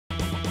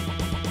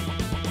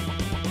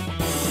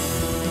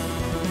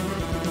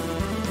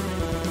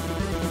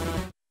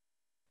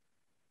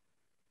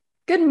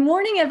Good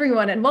morning,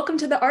 everyone, and welcome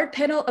to the art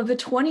panel of the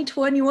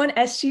 2021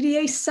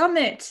 SGDA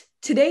Summit.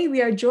 Today,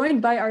 we are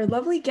joined by our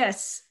lovely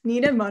guests,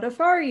 Nina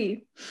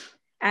Modafari,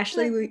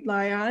 Ashley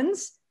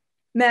Lyons,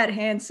 Matt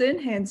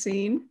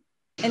Hansine,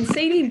 and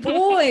Sadie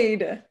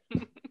Boyd.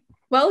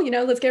 Well,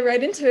 let's get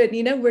right into it.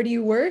 Nina, where do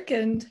you work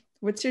and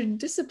what's your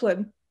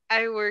discipline?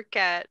 I work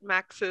at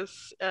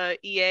Maxis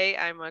EA.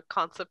 I'm a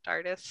concept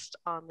artist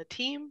on the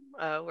team.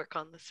 Work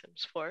on The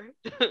Sims 4.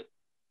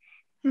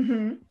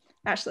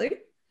 Ashley?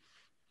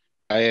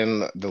 I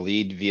am the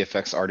lead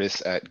VFX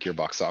artist at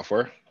Gearbox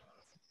Software.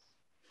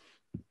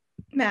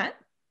 Matt?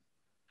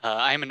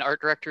 I'm an art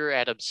director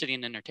at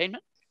Obsidian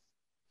Entertainment.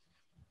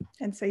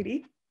 And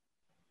Sadie?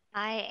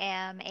 I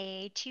am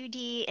a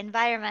 2D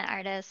environment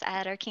artist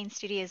at Arcane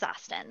Studios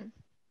Austin.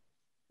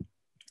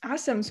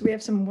 Awesome. So we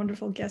have some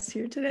wonderful guests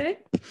here today.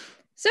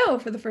 So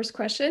for the first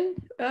question,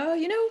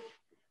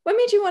 what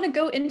made you want to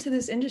go into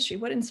this industry?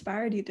 What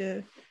inspired you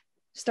to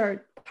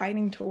start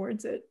pining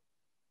towards it?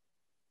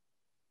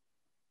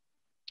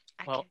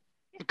 Well,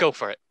 go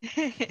for it.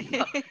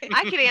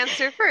 I can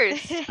answer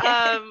first.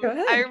 Go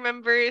ahead. I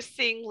remember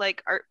seeing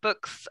like art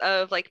books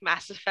of like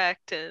Mass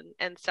Effect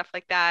and stuff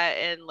like that.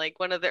 And like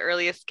one of the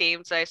earliest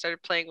games that I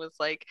started playing was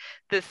like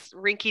this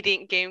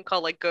rinky-dink game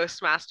called like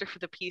Ghostmaster for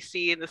the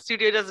PC. And the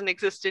studio doesn't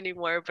exist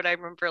anymore. But I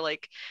remember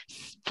like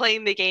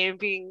playing the game,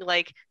 being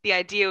like the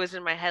idea was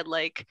in my head,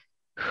 like,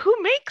 who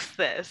makes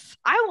this?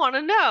 I want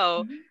to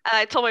know. And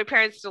I told my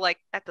parents, they're like,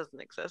 that doesn't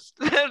exist.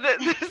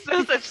 There's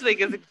no such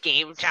thing as a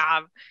game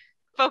job.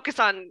 Focus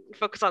on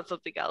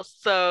something else.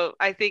 So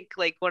I think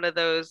like one of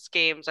those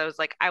games, I was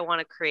like, I want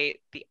to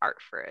create the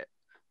art for it.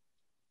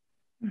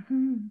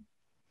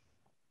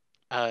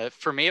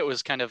 For me, it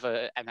was kind of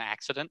an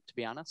accident, to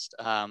be honest.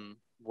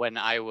 When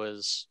I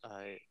was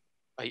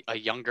a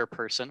younger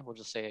person, we'll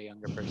just say a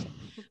younger person,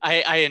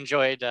 I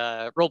enjoyed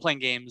role-playing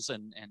games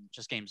and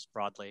just games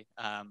broadly,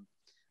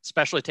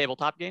 especially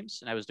tabletop games.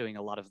 And I was doing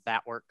a lot of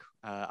that work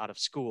out of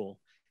school.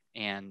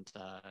 And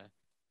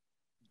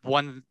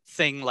one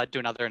thing led to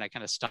another, and I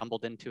kind of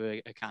stumbled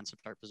into a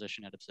concept art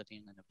position at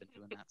Obsidian, and have been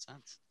doing that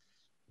since.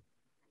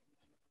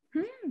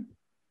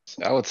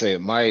 I would say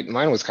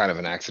mine was kind of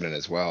an accident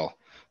as well,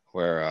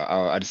 where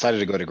I decided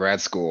to go to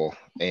grad school,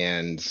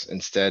 and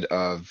instead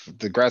of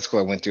the grad school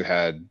I went to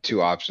had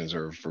two options,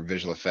 or for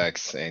visual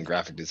effects and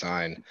graphic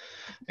design,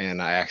 and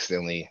I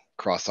accidentally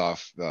crossed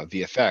off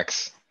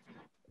VFX.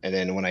 And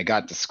then when I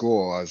got to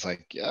school, I was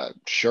like, yeah,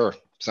 sure,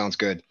 sounds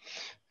good.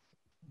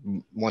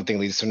 One thing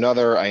leads to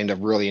another. I end up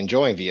really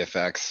enjoying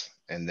VFX,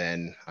 and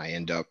then I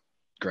end up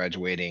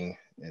graduating,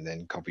 and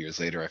then a couple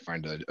years later I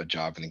find a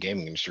job in the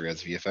gaming industry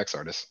as a VFX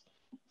artist.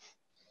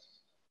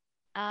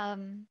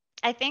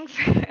 I think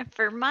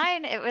for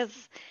mine, it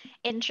was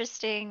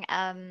interesting.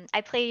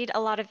 I played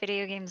a lot of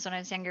video games when I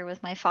was younger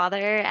with my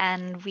father,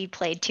 and we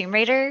played Tomb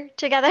Raider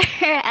together.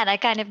 And I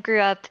kind of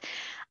grew up.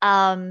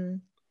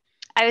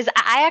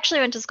 I actually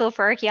went to school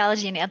for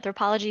archaeology and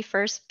anthropology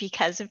first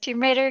because of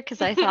Tomb Raider,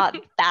 because I thought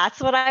that's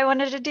what I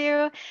wanted to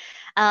do.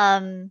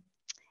 And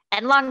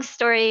long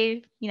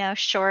story,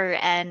 short,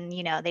 and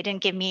they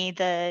didn't give me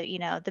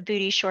the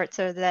booty shorts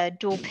or the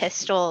dual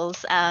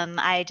pistols.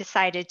 I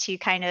decided to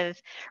kind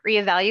of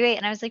reevaluate,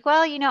 and I was like,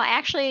 well, I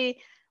actually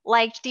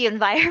liked the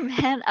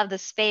environment of the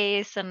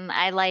space, and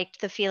I liked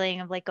the feeling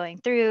of like going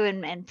through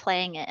and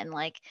playing it, and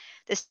like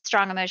this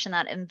strong emotion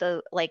that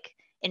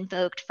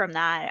invoked from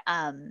that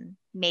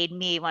made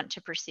me want to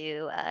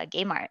pursue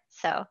game art.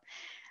 So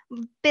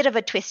bit of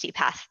a twisty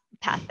path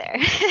there.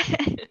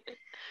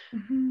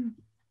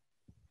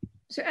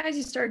 So as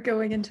you start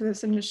going into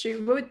this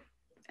industry,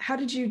 how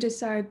did you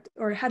decide,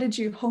 or how did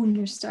you hone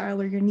your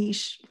style or your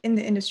niche in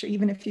the industry,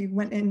 even if you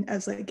went in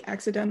as like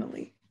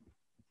accidentally?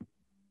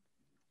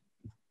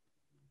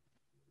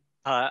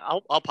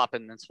 I'll pop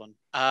in this one.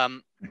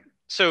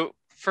 So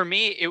for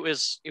me, it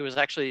was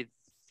actually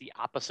the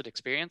opposite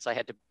experience. I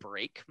had to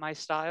break my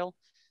style.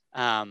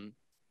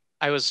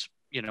 I was,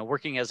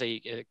 working as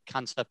a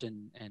concept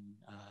and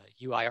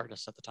UI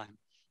artist at the time.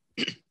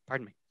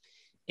 Pardon me.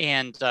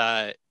 And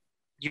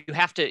you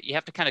have to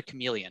kind of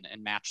chameleon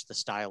and match the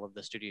style of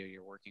the studio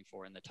you're working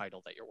for and the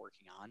title that you're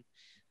working on,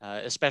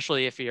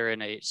 especially if you're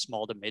in a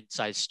small to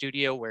mid-sized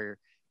studio where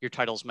your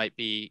titles might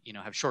be,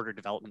 have shorter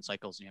development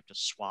cycles and you have to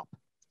swap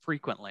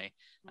frequently.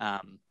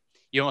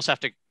 You almost have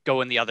to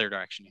go in the other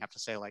direction. You have to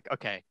say like,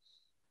 okay,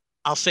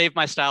 I'll save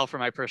my style for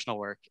my personal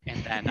work,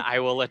 and then I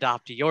will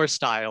adopt your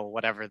style,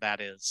 whatever that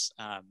is,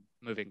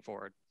 moving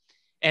forward.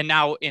 And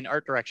now in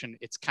art direction,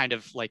 it's kind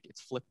of like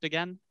it's flipped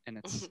again,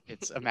 and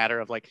it's a matter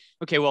of like,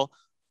 okay, well,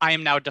 I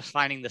am now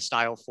defining the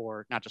style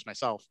for not just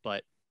myself,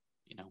 but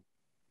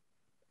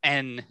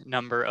n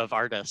number of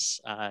artists,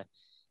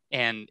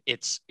 and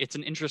it's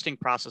an interesting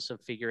process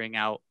of figuring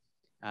out.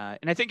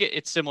 And I think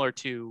it's similar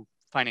to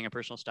finding a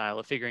personal style,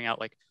 of figuring out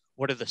like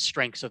what are the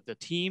strengths of the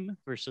team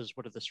versus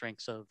what are the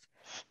strengths of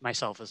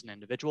myself as an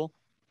individual,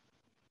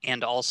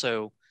 and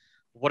also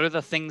what are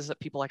the things that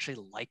people actually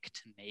like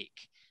to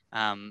make.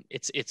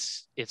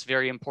 It's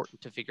very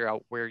important to figure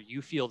out where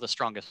you feel the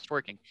strongest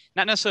working,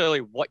 not necessarily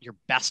what you're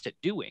best at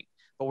doing,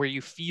 but where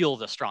you feel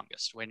the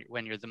strongest,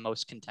 when you're the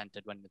most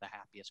contented, when you're the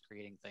happiest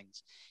creating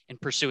things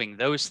and pursuing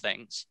those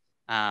things.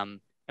 And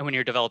when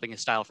you're developing a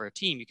style for a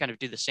team, you kind of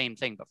do the same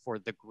thing, but for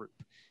the group.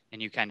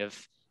 And you kind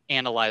of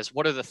analyze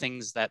what are the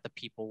things that the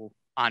people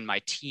on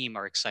my team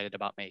are excited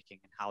about making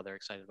and how they're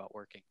excited about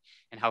working.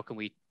 And how can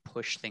we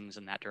push things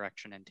in that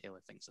direction and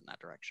tailor things in that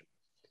direction.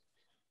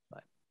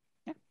 But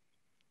yeah.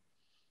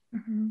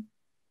 Mm-hmm.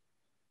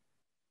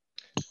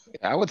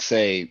 I would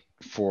say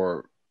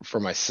for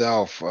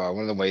myself, one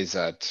of the ways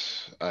that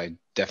I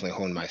definitely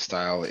hone my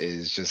style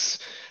is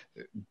just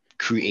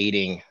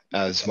creating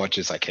as much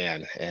as I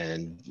can,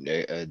 and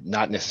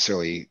not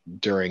necessarily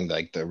during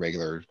like the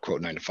regular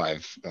quote 9 to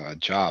 5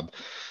 job,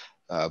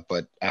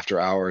 but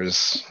after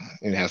hours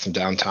and have some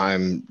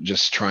downtime,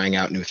 just trying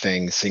out new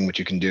things, seeing what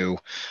you can do.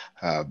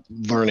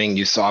 Learning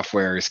new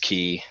software is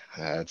key.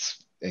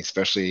 It's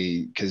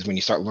especially because when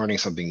you start learning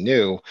something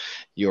new,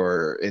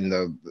 you're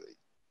trying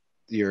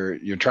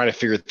to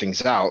figure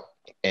things out,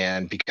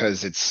 and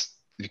because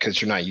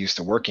you're not used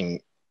to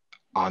working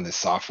on this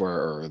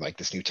software or like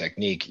this new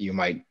technique, you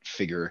might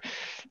figure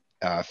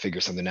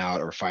something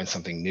out or find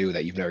something new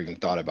that you've never even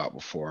thought about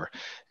before.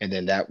 And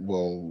then that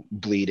will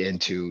bleed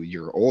into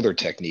your older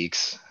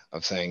techniques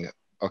of saying,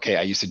 okay,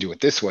 I used to do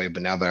it this way,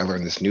 but now that I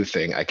learned this new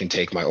thing, I can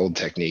take my old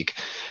technique,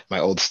 my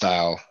old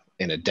style,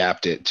 and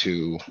adapt it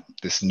to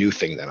this new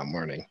thing that I'm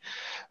learning.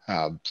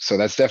 So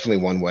that's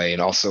definitely one way.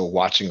 And also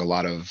watching a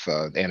lot of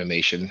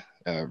animation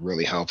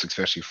really helps,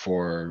 especially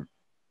for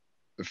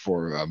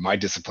my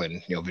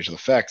discipline, visual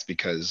effects,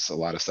 because a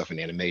lot of stuff in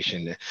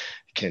animation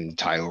can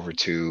tie over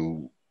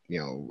to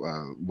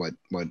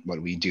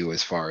what we do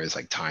as far as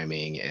like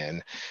timing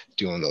and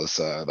doing those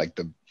like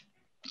the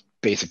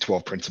basic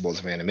 12 principles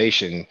of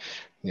animation.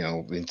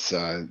 It's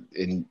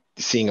in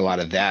seeing a lot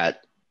of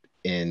that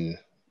in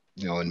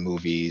in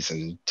movies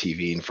and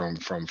TV and from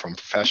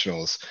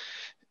professionals,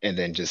 and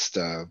then just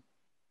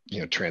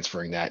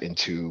transferring that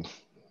into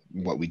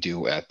what we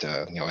do at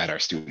at our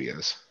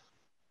studios.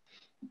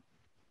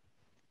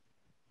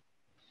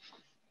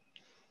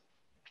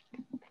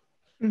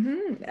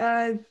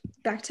 Mm-hmm.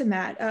 Back to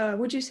Matt.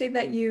 Would you say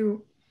that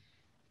you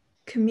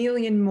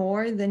chameleon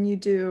more than you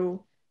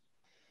do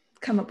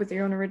come up with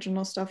your own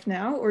original stuff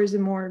now, or is it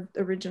more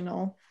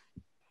original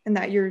and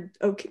that you're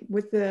okay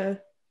with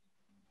the,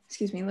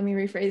 excuse me, let me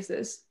rephrase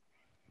this.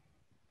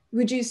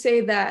 Would you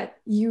say that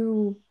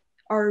you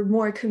are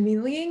more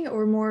chameleon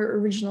or more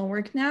original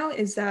work now?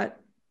 Is that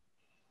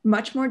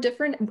much more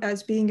different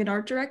as being an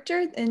art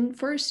director and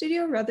for a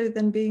studio rather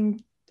than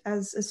being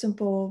as a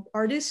simple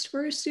artist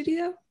for a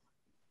studio?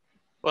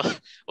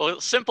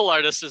 Well, simple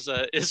artist is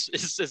a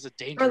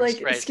dangerous or like,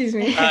 phrase. Excuse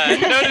me.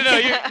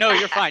 No,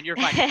 you're fine. You're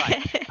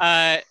fine.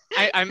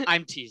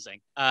 I'm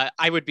teasing.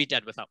 I would be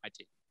dead without my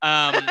team.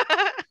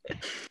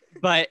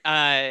 But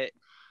I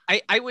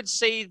would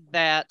say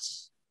that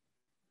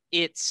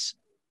it's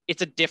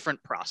a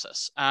different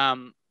process.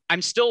 I'm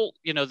still,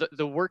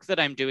 the work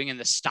that I'm doing and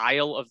the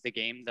style of the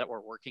game that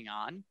we're working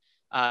on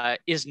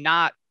is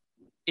not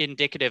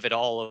indicative at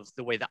all of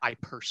the way that I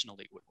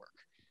personally would work.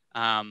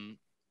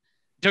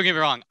 Don't get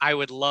me wrong, I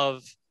would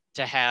love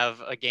to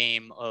have a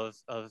game of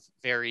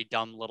very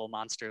dumb little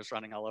monsters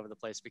running all over the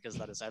place, because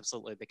that is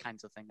absolutely the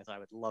kinds of things I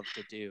would love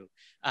to do.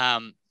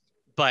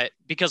 But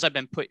because I've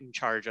been put in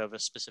charge of a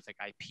specific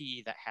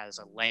IP that has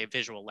a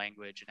visual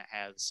language and it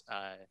has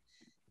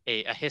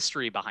a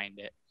history behind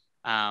it,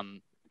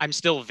 I'm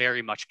still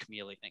very much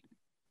chameleoning.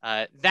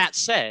 That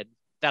said,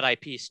 that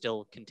IP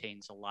still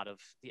contains a lot of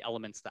the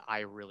elements that I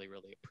really,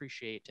 really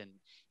appreciate, and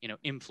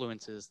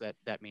influences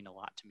that mean a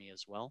lot to me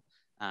as well.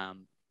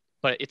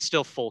 But it's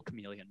still full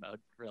chameleon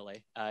mode,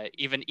 really.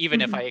 Even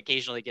mm-hmm. if I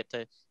occasionally get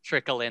to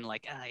trickle in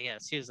like,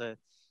 yes, here's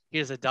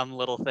a dumb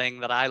little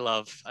thing that I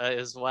love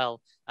as well.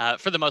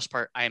 For the most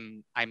part,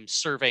 I'm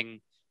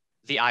serving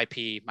the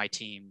IP, my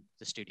team,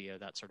 the studio,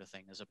 that sort of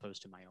thing, as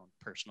opposed to my own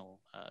personal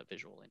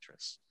visual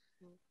interests.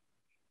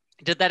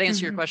 Did that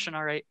answer your question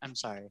all right? I'm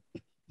sorry.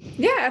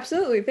 Yeah,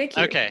 absolutely. Thank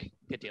you. Okay,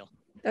 good deal.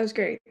 That was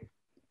great.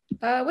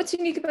 What's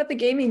unique about the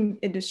gaming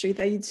industry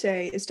that you'd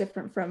say is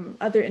different from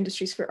other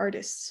industries for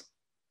artists?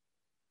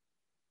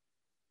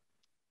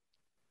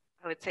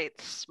 I would say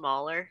it's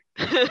smaller.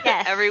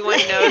 Yes. Everyone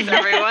knows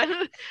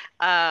everyone.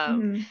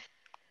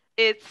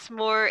 It's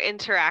more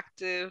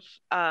interactive.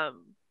 I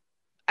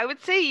would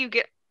say you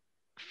get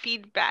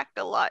feedback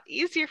a lot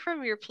easier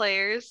from your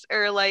players,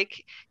 or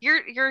like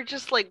you're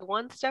just like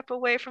one step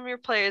away from your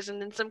players,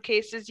 and in some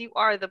cases you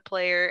are the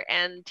player,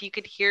 and you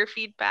could hear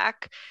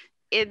feedback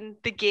in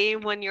the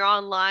game when you're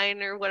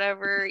online or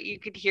whatever. You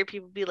could hear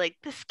people be like,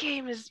 this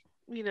game is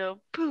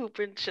poop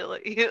and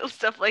chili,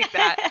 stuff like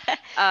that.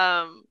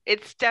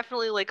 It's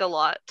definitely like a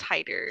lot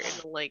tighter,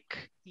 and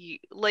like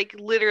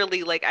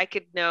literally, like I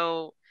could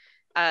know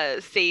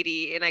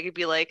Sadie, and I could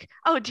be like,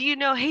 oh, do you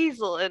know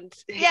Hazel? And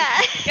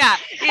yeah.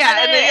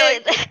 And then you're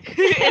like,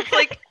 it's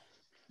like,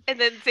 and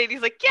then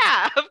Sadie's like,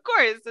 yeah, of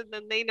course. And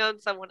then they know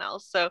someone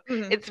else. So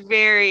it's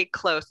very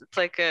close. It's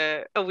like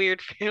a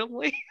weird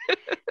family.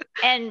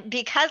 And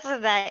because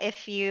of that,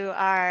 if you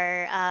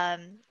are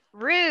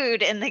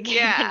rude in the game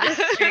Yeah.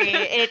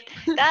 industry,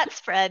 that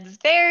spreads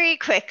very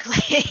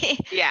quickly.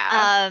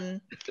 Yeah.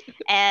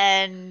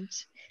 And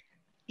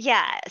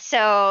yeah,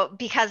 so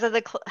because of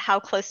how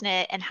close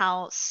knit and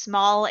how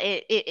small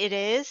it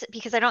is,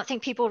 because I don't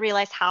think people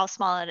realize how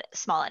small it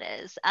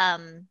is.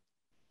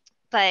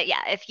 But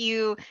yeah, if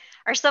you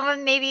are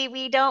someone maybe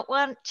we don't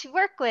want to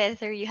work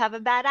with, or you have a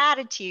bad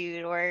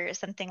attitude or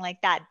something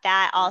like that,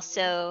 that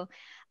also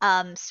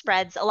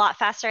spreads a lot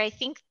faster, I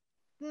think,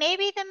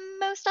 maybe than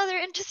most other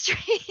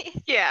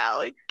industries. Yeah,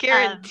 like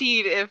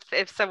guaranteed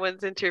if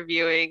someone's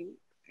interviewing,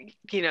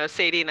 you know,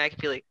 Sadie and I could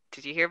be like,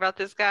 did you hear about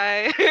this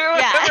guy? Or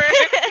Yeah.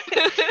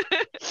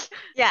 whatever.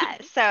 Yeah,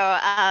 so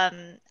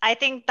I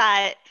think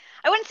that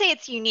I wouldn't say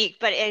it's unique,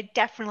 but it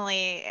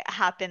definitely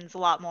happens a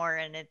lot more,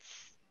 and it's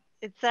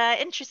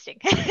interesting.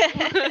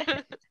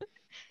 Yeah,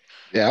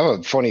 I have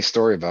a funny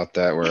story about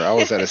that where I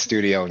was at a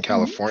studio in Mhm.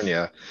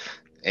 California,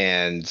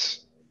 and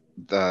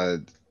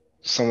the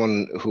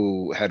someone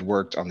who had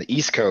worked on the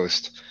East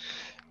Coast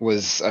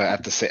was I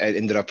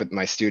ended up at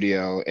my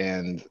studio,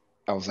 and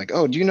I was like,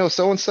 "Oh, do you know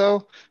so and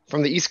so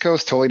from the East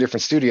Coast? Totally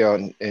different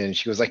studio." And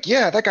she was like,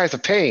 "Yeah, that guy's a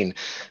pain."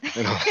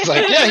 And I was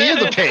like, "Yeah, he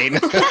is a pain."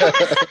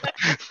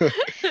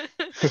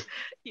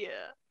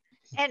 Yeah.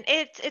 And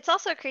it's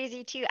also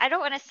crazy too. I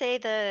don't want to say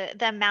the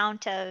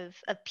amount of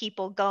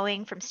people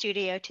going from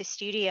studio to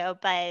studio,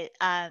 but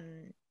I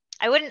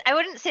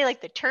wouldn't say like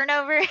the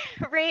turnover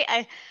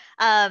rate.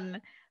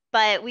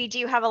 But we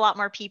do have a lot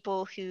more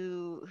people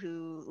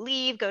who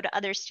leave, go to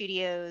other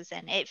studios,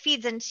 and it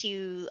feeds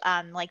into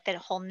like the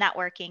whole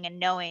networking and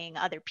knowing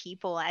other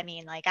people. I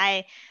mean, like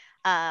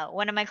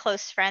one of my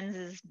close friends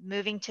is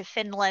moving to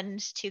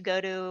Finland to go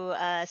to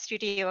a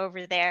studio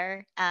over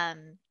there.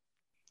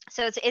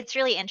 So it's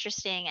really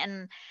interesting,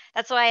 and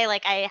that's why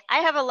like I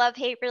have a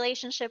love-hate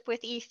relationship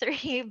with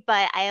E3,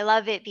 but I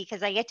love it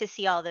because I get to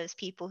see all those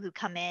people who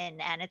come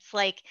in, and it's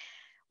like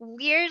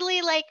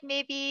weirdly like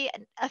maybe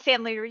a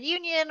family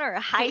reunion or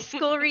a high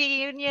school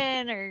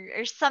reunion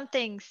or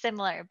something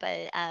similar,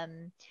 but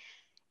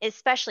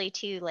especially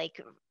too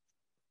like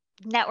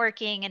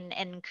networking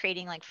and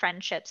creating like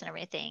friendships and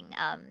everything,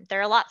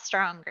 they're a lot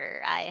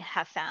stronger, I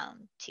have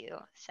found too.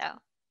 So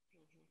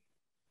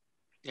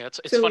Yeah,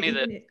 it's So funny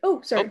that. oh,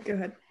 sorry, Oh. go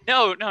ahead.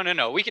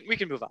 No. We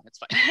can move on. It's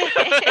fine.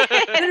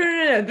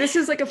 No. This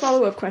is like a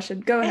follow-up question.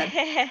 Go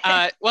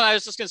ahead. Well, I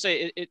was just gonna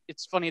say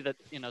it's funny that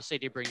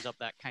Sadie brings up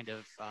that kind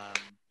of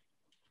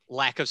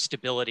lack of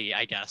stability,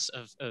 I guess,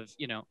 of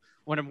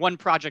when one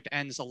project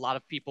ends, a lot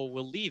of people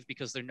will leave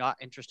because they're not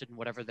interested in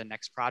whatever the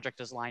next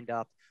project is lined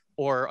up,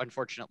 or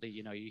unfortunately,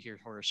 you hear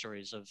horror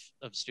stories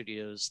of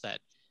studios that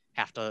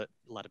have to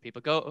let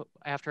people go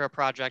after a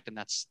project, and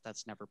that's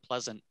never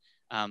pleasant.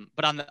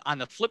 But on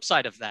the flip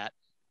side of that,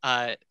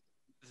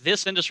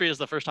 this industry is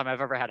the first time I've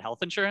ever had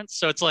health insurance.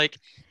 So it's like,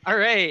 all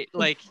right,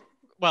 like,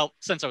 well,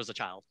 since I was a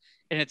child,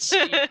 and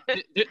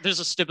there's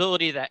a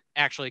stability that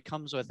actually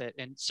comes with it.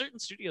 And certain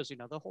studios,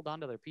 they'll hold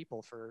on to their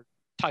people for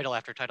title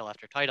after title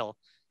after title.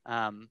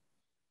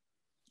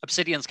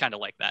 Obsidian's kind of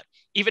like that.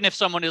 Even if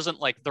someone isn't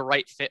like the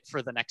right fit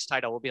for the next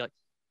title, we'll be like,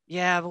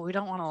 yeah, but we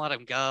don't want to let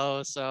him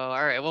go. So,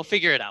 all right, we'll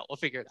figure it out.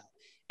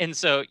 And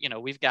so,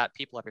 we've got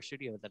people at our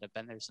studio that have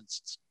been there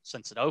since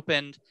it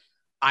opened.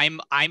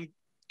 I'm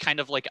kind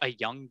of like a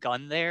young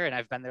gun there, and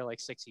I've been there like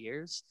 6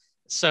 years.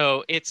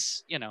 So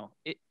it's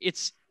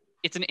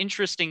it's an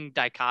interesting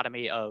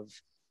dichotomy of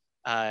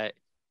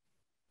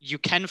you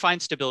can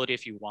find stability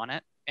if you want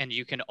it, and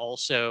you can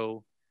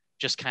also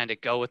just kind of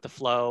go with the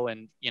flow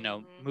and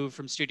move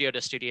from studio to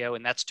studio,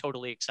 and that's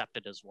totally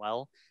accepted as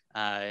well.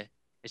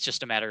 It's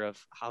just a matter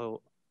of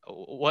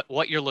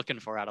what you're looking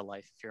for out of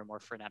life, if you're a more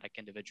frenetic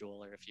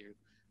individual or if you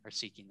are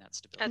seeking that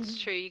stability.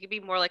 That's true. You could be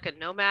more like a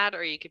nomad,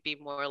 or you could be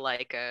more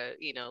like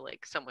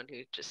like someone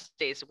who just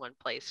stays in one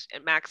place.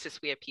 At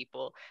Maxis, we have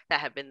people that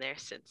have been there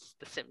since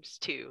The Sims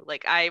 2.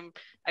 Like I've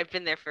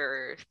been there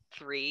for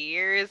 3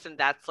 years, and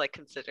that's like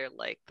considered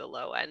like the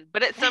low end.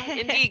 But at some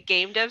indie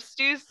game dev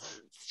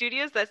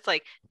studios, that's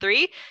like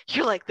 3.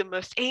 You're like the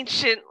most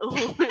ancient,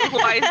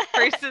 wise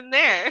person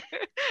there.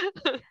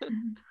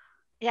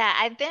 yeah,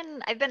 I've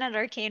been at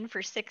Arcane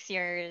for 6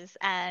 years,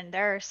 and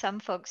there are some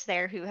folks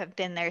there who have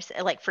been there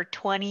like for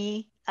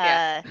 20.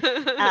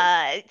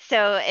 Yeah.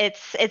 So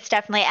it's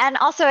definitely, and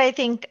also I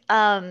think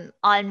on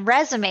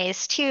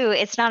resumes too,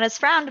 it's not as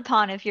frowned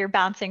upon if you're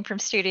bouncing from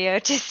studio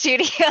to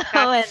studio.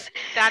 That's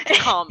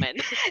common.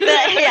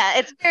 Yeah,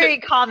 it's very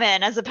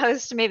common as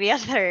opposed to maybe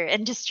other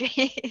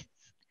industries.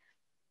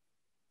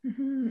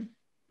 Mm-hmm.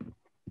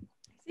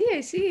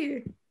 I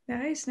see.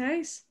 Nice.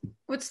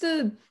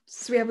 So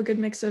we have a good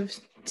mix of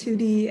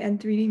 2D and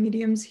 3D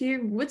mediums here.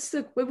 What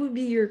would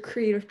be your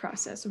creative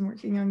process when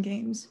working on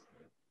games?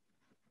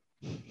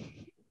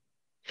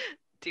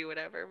 Do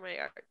whatever my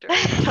art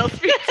director tells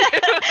me to.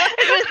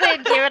 I was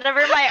gonna say, do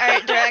whatever my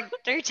art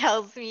director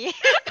tells me.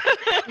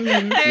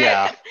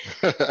 Yeah.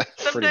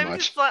 Sometimes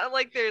it's not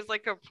like there's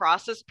like a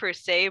process per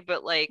se,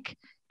 but like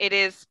it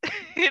is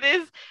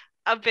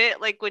a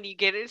bit like when you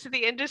get into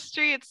the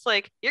industry, it's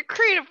like your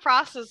creative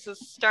processes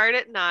start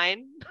at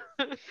 9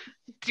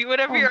 Do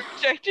whatever your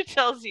director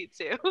tells you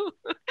to.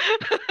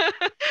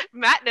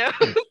 Matt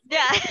knows.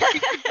 Yeah.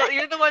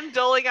 You're the one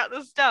doling out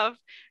the stuff,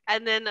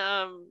 and then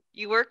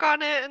you work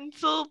on it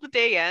until the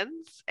day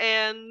ends,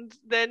 and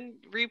then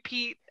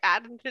repeat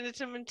ad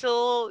infinitum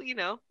until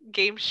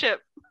game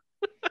ship.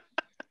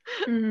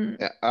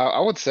 Yeah,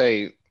 I would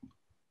say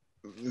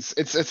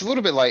it's a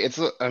little bit like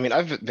I mean,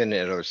 I've been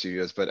at other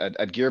studios, but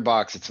at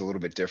Gearbox it's a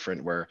little bit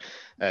different. Where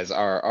as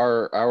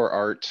our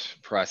art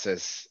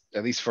process,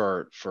 at least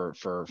for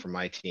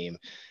my team,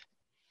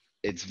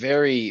 it's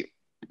very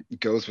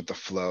goes with the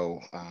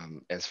flow,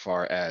 as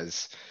far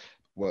as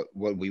what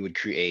we would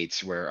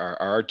create. Where our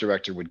art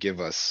director would give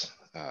us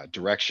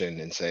direction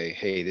and say,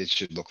 hey, this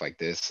should look like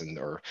this, and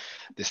or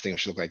this thing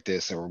should look like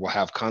this, or we'll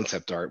have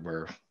concept art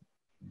where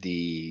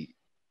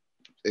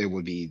it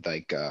would be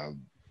like,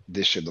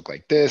 this should look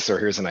like this, or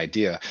here's an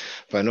idea.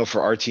 But I know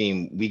for our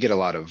team, we get a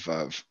lot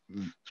of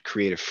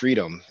creative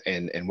freedom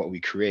and what we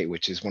create,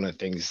 which is one of the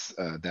things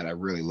that I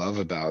really love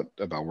about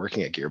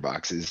working at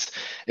Gearbox. Is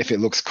if it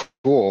looks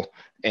cool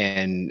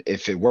and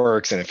if it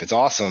works and if it's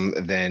awesome,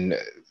 then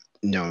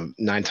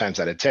 9 times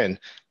out of 10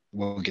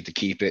 we'll get to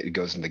keep it. It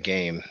goes in the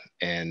game,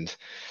 and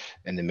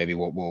then maybe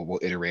we'll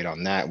iterate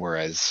on that.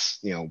 Whereas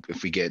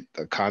if we get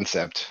a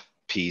concept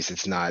piece,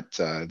 it's not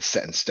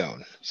set in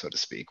stone, so to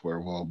speak, where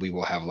we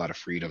will have a lot of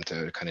freedom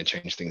to kind of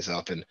change things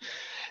up. And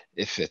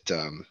if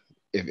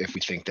if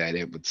we think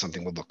that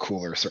something would look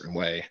cooler a certain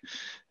way,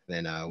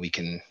 then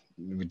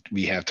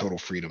we have total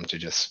freedom to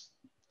just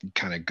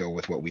kind of go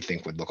with what we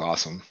think would look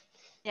awesome.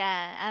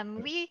 Yeah,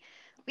 we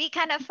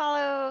kind of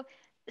follow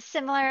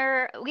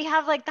similar. We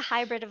have like the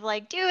hybrid of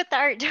like do what the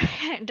art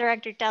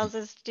director tells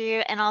us to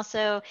do, and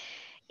also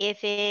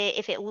if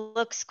it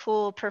looks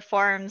cool,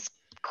 performs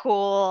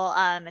cool,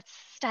 it's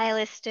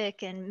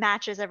stylistic and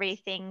matches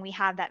everything, we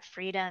have that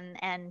freedom.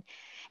 And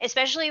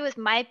especially with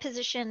my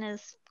position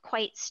is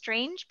quite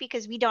strange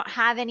because we don't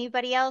have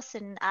anybody else,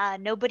 and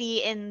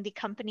nobody in the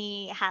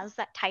company has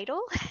that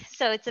title.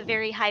 So it's a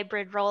very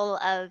hybrid role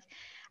of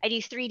I do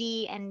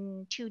 3D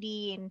and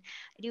 2D and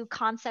I do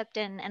concept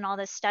and all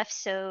this stuff.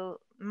 So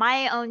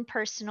my own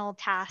personal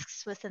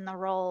tasks within the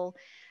role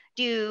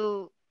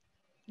do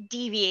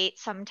deviate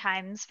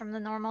sometimes from the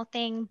normal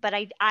thing, but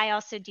I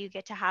also do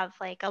get to have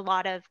like a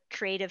lot of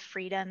creative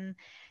freedom.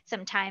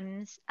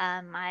 Sometimes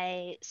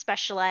I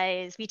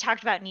specialize, we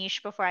talked about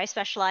niche before, I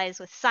specialize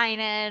with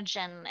signage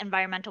and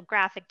environmental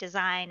graphic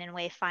design and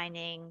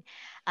wayfinding.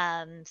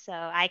 So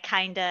I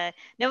kind of,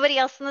 nobody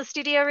else in the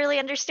studio really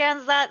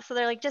understands that. So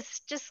they're like,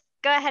 just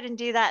go ahead and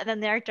do that. And then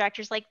the art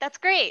director's like, that's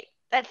great.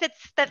 That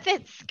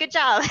fits. Good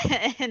job.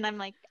 And I'm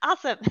like,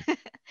 awesome.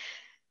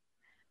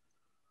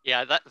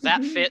 Yeah,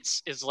 that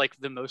fits is like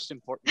the most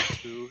important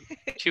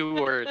two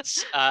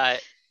words.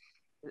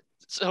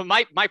 So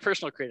my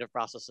personal creative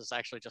process is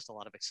actually just a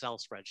lot of Excel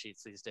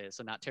spreadsheets these days,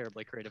 so not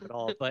terribly creative at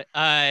all. But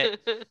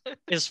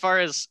as far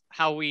as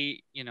how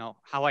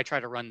I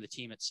try to run the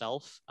team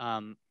itself,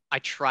 I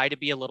try to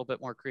be a little bit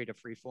more creative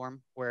freeform,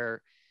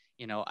 where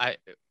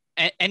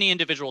any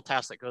individual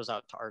task that goes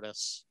out to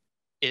artists,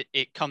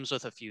 it comes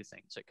with a few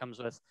things. It comes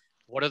with,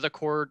 what are the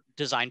core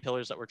design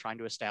pillars that we're trying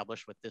to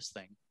establish with this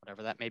thing,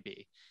 whatever that may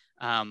be?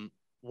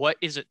 What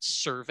is it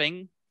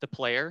serving the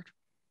player?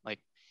 Like,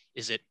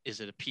 is it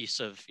a piece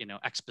of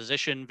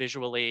exposition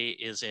visually?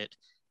 Is it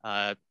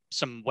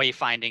some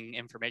wayfinding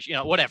information?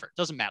 Whatever, it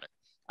doesn't matter.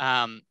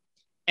 And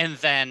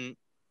then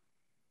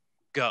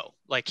go.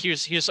 Like,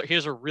 here's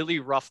a really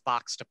rough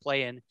box to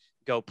play in.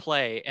 Go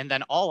play, and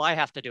then all I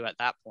have to do at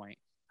that point,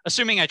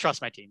 assuming I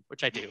trust my team,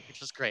 which I do,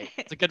 which is great.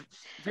 It's a good,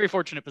 very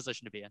fortunate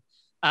position to be in.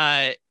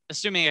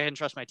 Assuming I can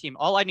trust my team,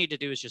 all I need to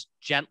do is just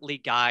gently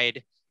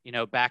guide,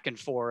 back and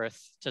forth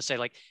to say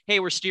like, hey,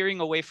 we're steering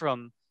away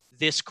from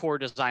this core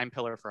design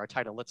pillar for our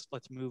title. Let's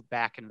move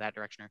back in that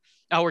direction. Or,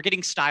 oh, we're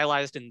getting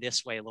stylized in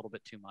this way a little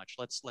bit too much.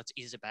 Let's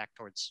ease it back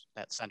towards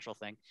that central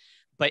thing.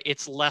 But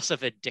it's less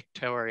of a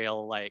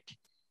dictatorial, like,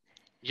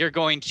 you're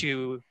going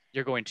to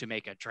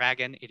make a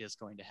dragon. It is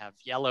going to have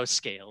yellow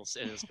scales.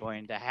 It is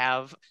going to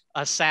have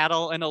a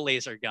saddle and a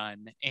laser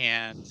gun,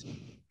 and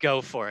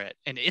go for it.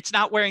 And it's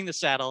not wearing the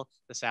saddle.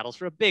 The saddle's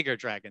for a bigger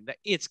dragon that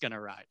it's going to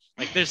ride.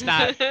 Like, there's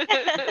not,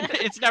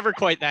 it's never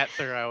quite that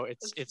thorough.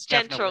 It's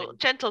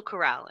gentle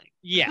corralling.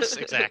 Yes,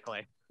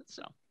 exactly.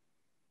 So.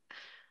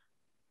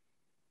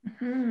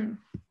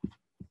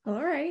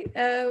 All right.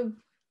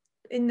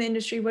 In the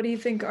industry, what do you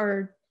think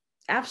are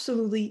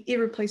absolutely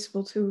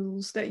irreplaceable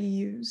tools that you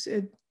use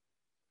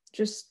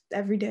just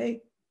every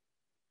day?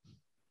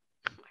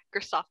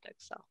 Microsoft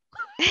Excel.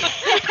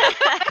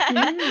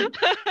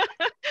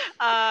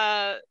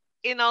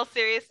 In all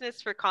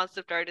seriousness, for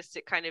concept artists,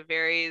 it kind of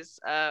varies.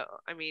 I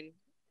mean,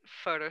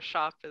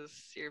 Photoshop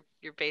is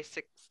your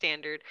basic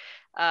standard.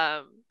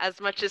 As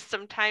much as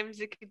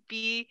sometimes it could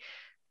be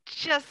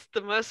just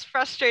the most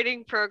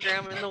frustrating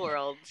program in the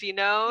world,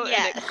 Yeah.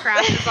 And it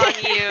crashes on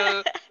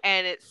you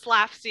and it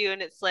slaps you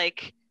and it's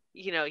like,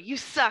 you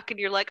suck, and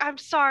you're like, I'm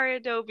sorry,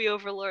 Adobe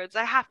overlords,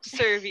 I have to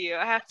serve you,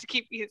 I have to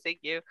keep using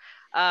you.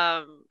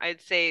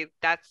 I'd say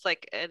that's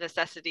like a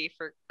necessity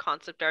for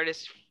concept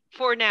artists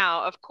for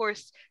now. Of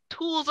course,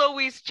 tools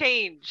always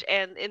change,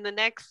 and in the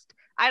next,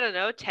 I don't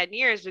know, 10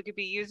 years, we could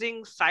be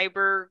using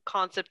cyber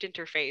concept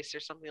interface or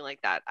something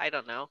like that. I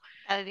don't know.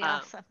 That would be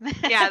awesome.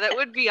 Yeah, that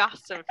would be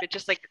awesome if it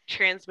just like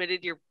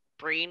transmitted your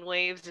brain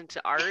waves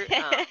into art.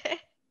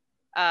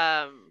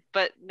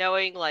 But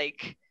knowing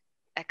like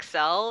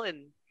Excel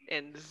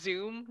and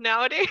Zoom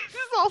nowadays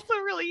is also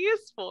really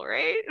useful,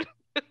 right?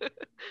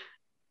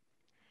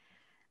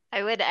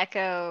 I would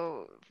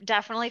echo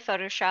definitely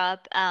Photoshop.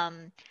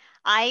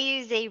 I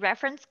use a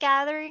reference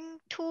gathering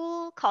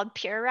tool called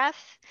PureRef,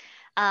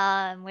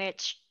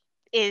 which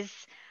is,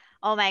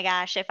 oh my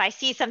gosh, if I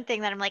see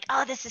something that I'm like,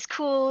 oh, this is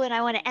cool and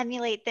I want to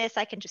emulate this,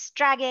 I can just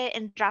drag it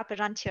and drop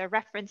it onto a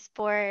reference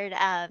board.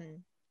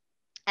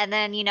 And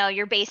then,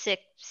 your basic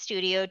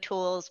studio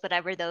tools,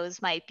 whatever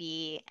those might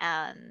be.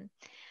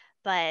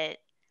 But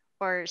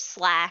or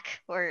Slack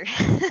or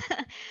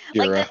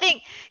like the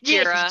thing,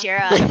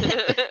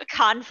 Jira,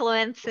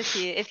 Confluence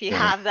if you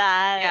have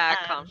that. Yeah,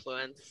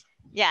 Confluence.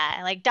 Yeah,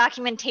 like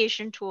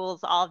documentation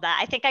tools, all of that.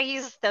 I think I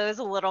use those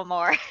a little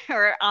more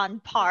or on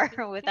par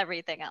with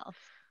everything else.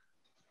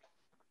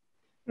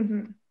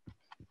 Mm-hmm.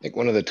 I think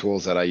one of the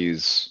tools that I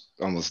use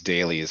almost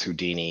daily is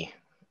Houdini,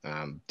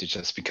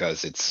 just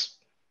because it's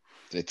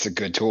a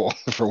good tool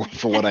for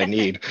what I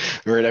need.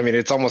 Right? I mean,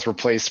 it's almost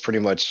replaced pretty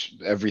much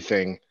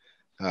everything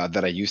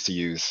that I used to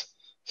use.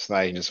 It's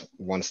not just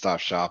one-stop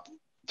shop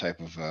type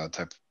of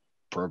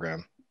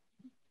program.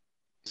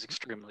 It's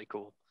extremely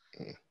cool.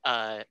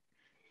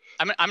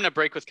 I'm going to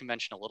break with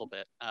convention a little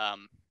bit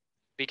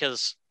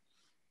because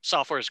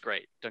software is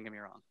great. Don't get me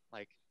wrong.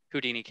 Like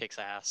Houdini kicks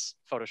ass.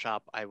 Photoshop,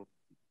 I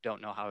don't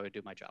know how I would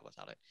do my job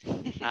without it.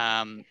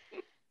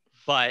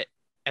 But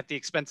at the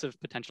expense of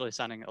potentially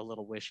sounding a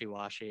little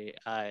wishy-washy,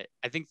 I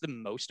think the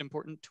most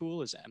important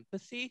tool is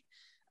empathy.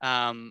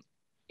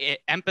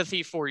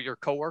 Empathy for your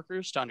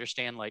coworkers to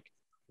understand like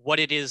what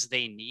it is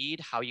they need,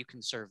 how you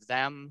can serve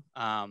them,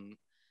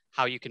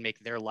 how you can make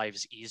their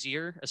lives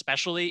easier,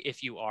 especially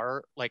if you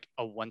are like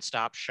a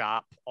one-stop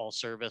shop, all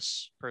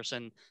service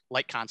person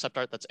like concept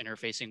art that's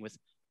interfacing with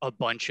a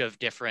bunch of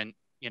different,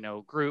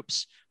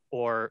 groups.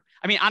 Or,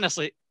 I mean,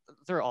 honestly,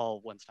 they're all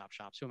one-stop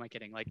shops. Who am I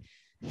kidding? Like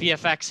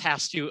VFX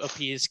has to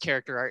appease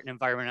character art and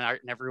environment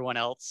art and everyone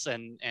else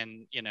and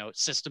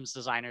systems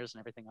designers and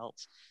everything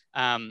else.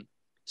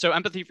 So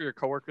empathy for your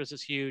coworkers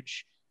is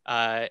huge.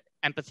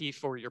 Empathy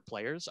for your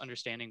players,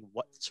 understanding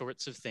what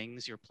sorts of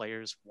things your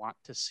players want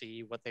to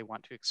see, what they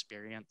want to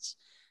experience.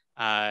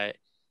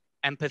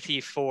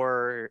 Empathy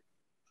for,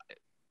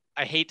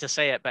 I hate to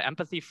say it, but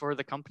empathy for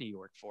the company you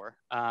work for.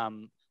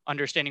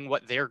 Understanding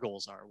what their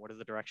goals are, what are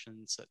the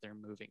directions that they're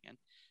moving in.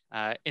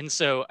 And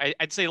so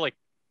I'd say like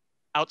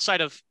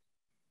outside of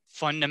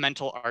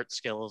fundamental art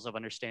skills of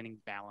understanding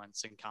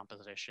balance and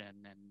composition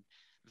and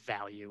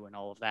value and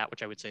all of that,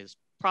 which I would say is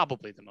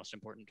probably the most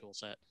important tool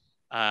set.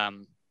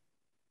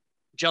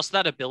 Just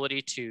that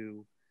ability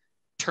to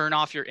turn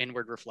off your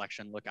inward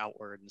reflection, look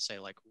outward and say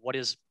like, what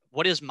is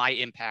my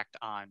impact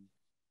on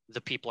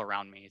the people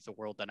around me, the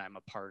world that I'm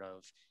a part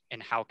of,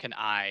 and how can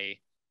I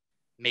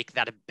make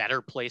that a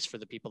better place for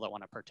the people that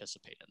want to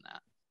participate in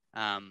that?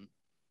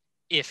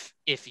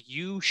 If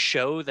you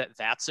show that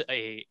that's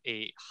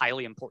a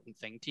highly important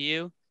thing to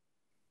you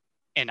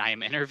and I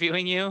am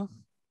interviewing you,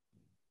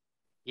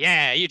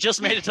 yeah, you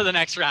just made it to the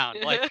next round.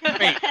 Like,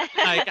 great.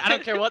 Like, I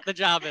don't care what the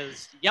job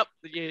is. Yep,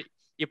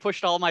 you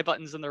pushed all my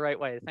buttons in the right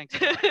way. Thanks.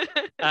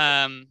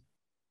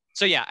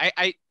 So yeah,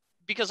 I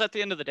because at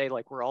the end of the day,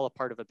 like we're all a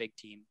part of a big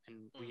team,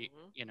 and we,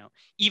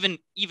 even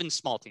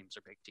small teams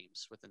are big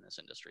teams within this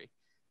industry,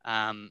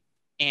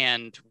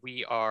 and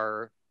we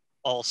are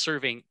all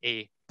serving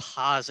a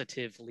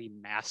positively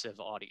massive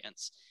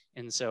audience.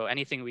 And so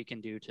anything we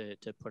can do to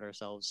put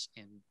ourselves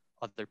in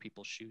other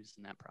people's shoes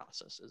in that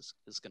process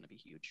is going to be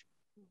huge.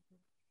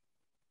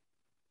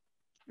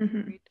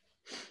 Mm-hmm.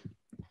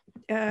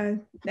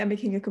 Now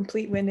making a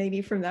complete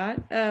 180 from that.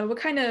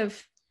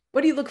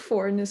 What do you look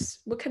for in this?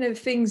 What kind of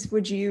things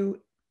would you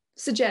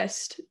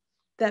suggest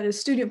that a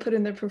student put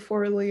in their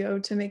portfolio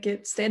to make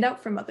it stand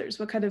out from others?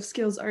 What kind of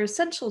skills are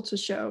essential to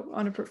show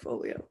on a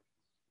portfolio?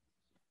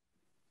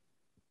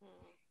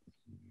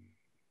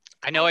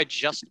 I know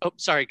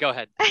sorry, go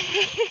ahead.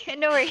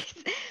 No worries.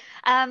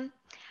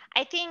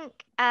 I think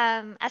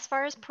as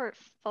far as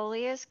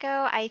portfolios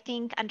go, I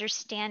think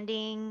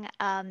understanding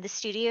the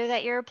studio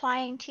that you're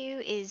applying to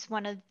is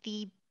one of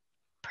the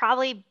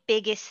probably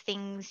biggest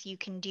things you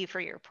can do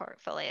for your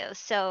portfolio.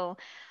 So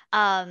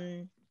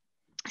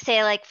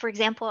say like, for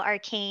example,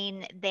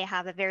 Arcane, they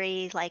have a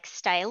very like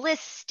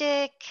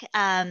stylistic,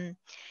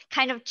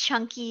 kind of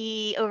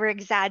chunky, over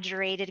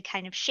exaggerated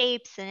kind of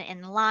shapes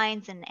and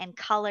lines and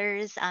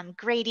colors,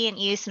 gradient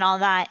use and all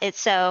that.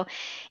 So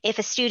if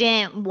a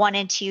student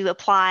wanted to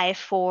apply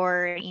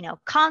for,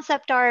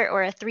 concept art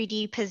or a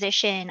 3D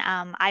position,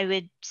 I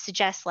would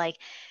suggest like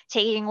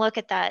taking a look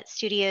at that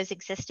studio's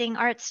existing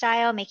art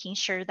style, making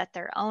sure that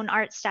their own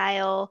art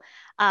style,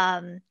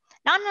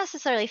 not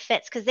necessarily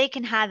fits, because they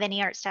can have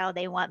any art style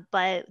they want,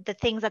 but the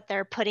things that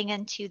they're putting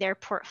into their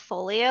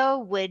portfolio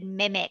would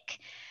mimic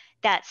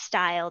that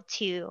style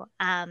too.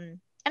 I'm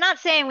not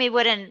saying we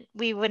wouldn't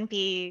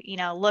be,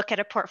 look at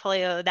a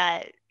portfolio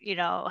that,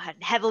 had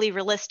heavily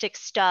realistic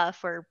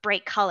stuff or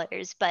bright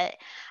colors, but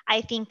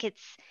I think it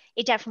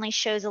definitely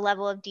shows a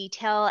level of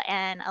detail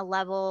and a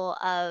level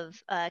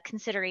of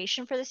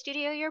consideration for the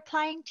studio you're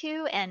applying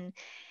to. And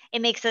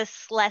it makes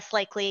us less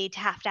likely to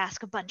have to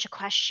ask a bunch of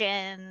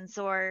questions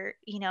or,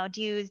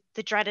 do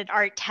the dreaded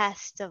art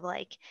test of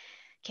like,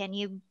 can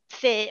you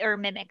fit or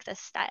mimic this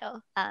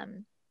style?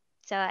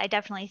 So I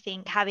definitely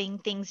think having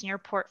things in your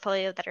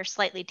portfolio that are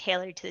slightly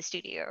tailored to the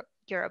studio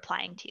you're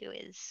applying to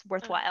is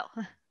worthwhile.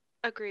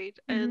 Agreed.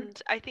 Mhm.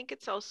 And I think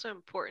it's also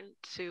important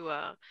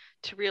to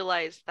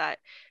realize that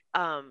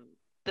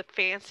the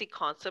fancy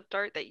concept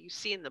art that you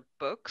see in the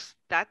books,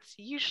 that's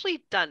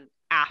usually done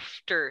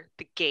after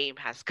the game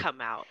has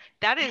come out.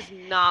 That is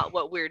not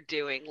what we're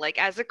doing. Like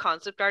as a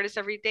concept artist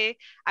every day,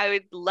 I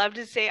would love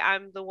to say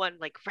I'm the one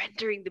like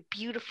rendering the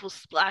beautiful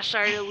splash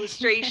art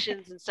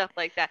illustrations and stuff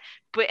like that.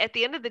 But at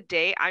the end of the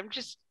day,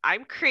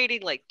 I'm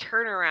creating like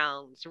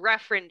turnarounds,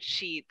 reference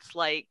sheets.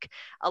 Like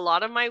a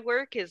lot of my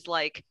work is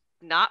like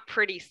not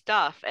pretty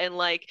stuff, and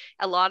like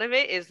a lot of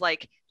it is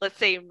like, let's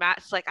say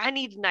Matt's like, I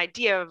need an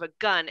idea of a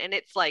gun, and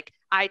it's like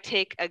I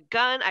take a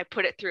gun, I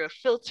put it through a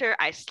filter,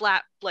 I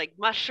slap like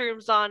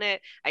mushrooms on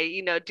it,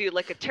 I do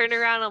like a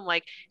turnaround, I'm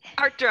like,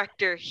 art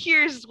director,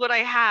 here's what I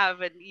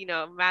have. And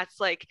Matt's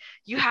like,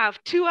 you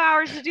have 2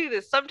 hours to do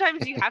this.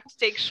 Sometimes you have to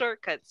take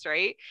shortcuts,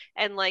 right?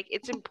 And like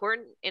it's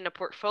important in a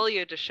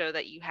portfolio to show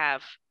that you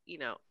have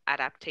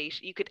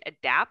adaptation, you could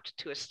adapt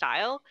to a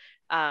style.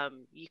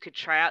 You could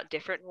try out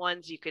different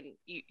ones.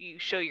 You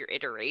show your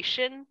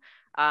iteration,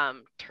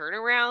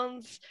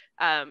 turnarounds.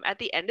 At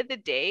the end of the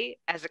day,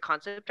 as a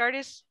concept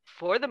artist,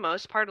 for the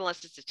most part,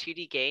 unless it's a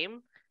 2D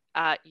game,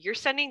 you're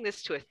sending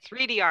this to a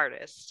 3D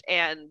artist,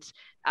 and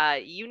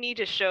you need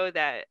to show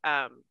that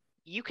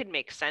you can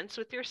make sense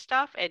with your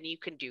stuff, and you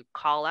can do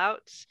call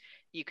outs.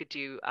 You could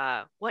do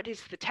what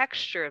is the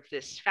texture of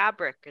this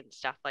fabric and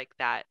stuff like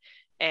that.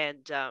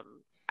 And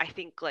I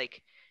think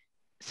like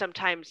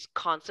sometimes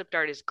concept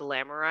art is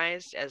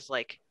glamorized as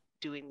like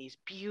doing these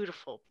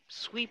beautiful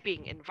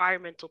sweeping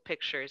environmental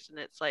pictures, and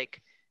it's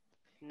like,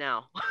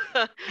 no.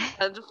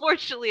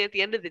 Unfortunately, at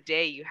the end of the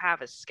day, you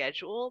have a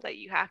schedule that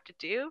you have to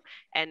do,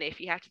 and if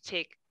you have to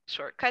take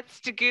shortcuts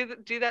to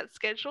do that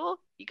schedule,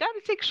 you got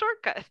to take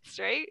shortcuts,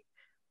 right?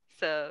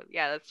 So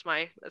yeah, that's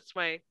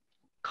my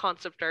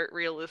concept art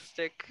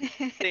realistic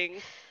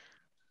thing.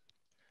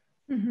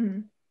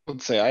 Mhm. I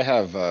would say I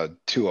have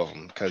two of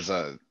them because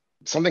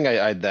something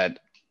that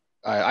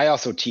I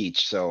also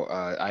teach. So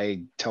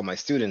I tell my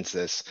students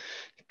this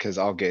because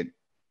I'll get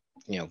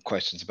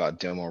questions about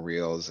demo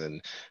reels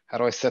and how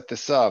do I set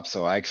this up.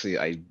 So I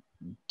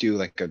do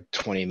like a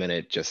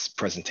 20-minute just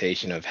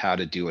presentation of how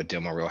to do a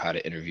demo reel, how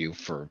to interview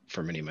for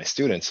many of my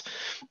students.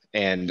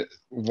 And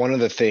one of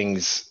the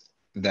things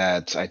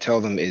that I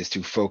tell them is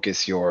to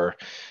focus your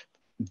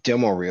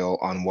demo reel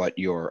on what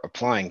you're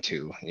applying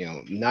to,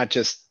 not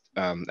just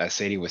as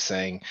Sadie was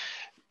saying,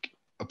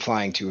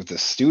 applying to the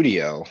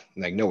studio,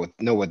 like know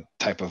what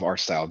type of art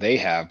style they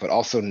have, but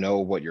also know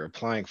what you're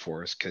applying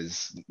for.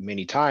 Because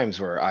many times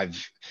where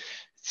I've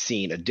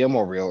seen a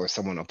demo reel or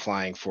someone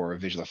applying for a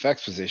visual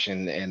effects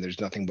position and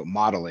there's nothing but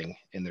modeling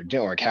in their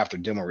demo, like half their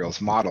demo reel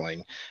is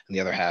modeling and the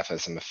other half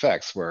has some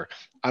effects, where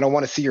I don't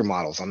want to see your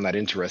models. I'm not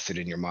interested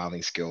in your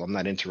modeling skill. I'm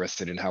not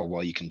interested in how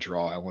well you can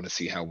draw. I want to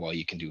see how well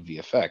you can do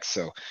VFX.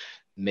 So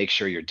make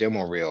sure your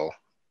demo reel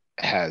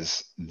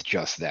has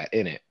just that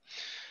in it.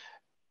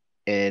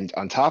 And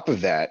on top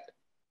of that,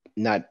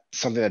 not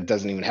something that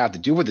doesn't even have to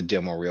do with the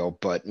demo reel,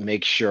 but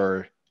make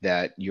sure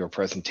that your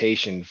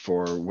presentation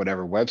for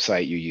whatever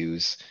website you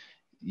use,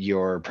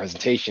 your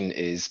presentation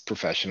is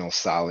professional,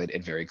 solid,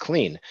 and very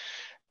clean.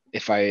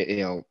 If I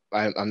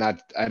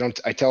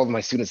tell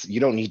my students, you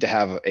don't need to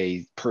have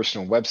a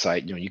personal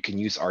website. You can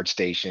use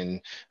ArtStation,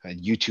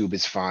 YouTube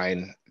is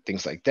fine,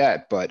 things like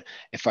that. But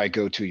if I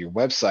go to your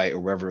website or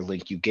wherever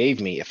link you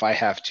gave me, if I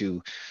have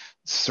to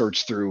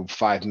search through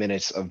 5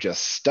 minutes of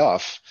just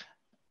stuff,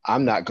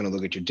 I'm not going to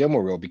look at your demo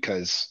reel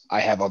because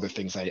I have other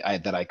things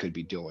that I could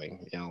be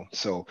doing.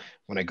 So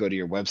when I go to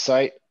your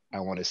website, I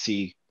want to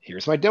see,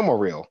 here's my demo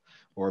reel,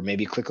 or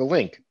maybe click a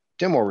link,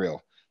 demo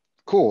reel.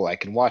 Cool, I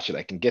can watch it.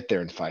 I can get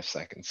there in 5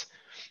 seconds.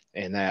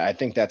 And I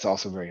think that's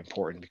also very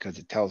important because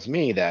it tells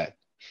me that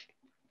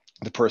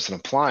the person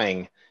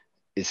applying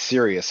is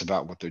serious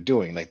about what they're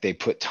doing. Like they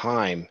put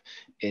time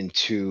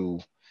into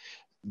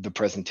the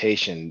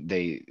presentation.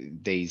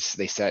 They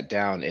sat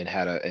down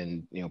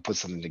and put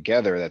something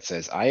together that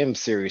says, I am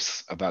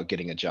serious about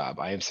getting a job.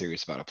 I am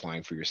serious about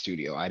applying for your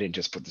studio. I didn't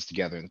just put this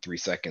together in 3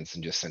 seconds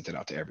and just sent it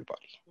out to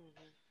everybody.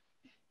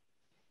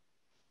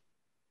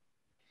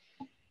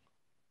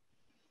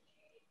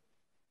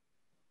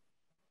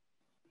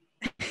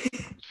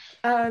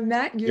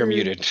 Matt, You're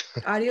muted.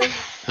 Audio.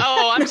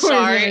 Oh, I'm No worries,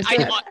 sorry.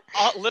 no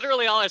worries.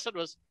 Literally all I said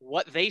was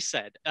what they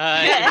said.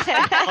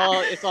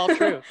 It's all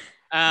true.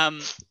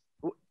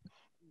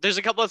 There's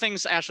a couple of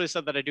things Ashley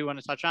said that I do want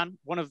to touch on.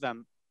 One of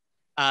them,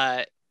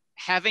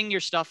 having your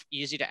stuff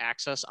easy to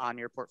access on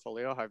your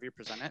portfolio, however you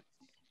present it,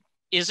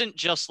 isn't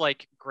just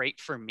like great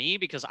for me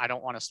because I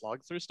don't want to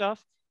slog through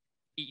stuff.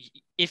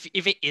 If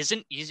it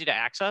isn't easy to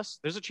access,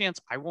 there's a chance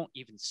I won't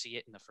even see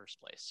it in the first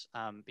place,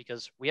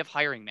 because we have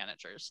hiring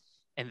managers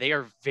and they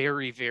are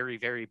very, very,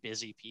 very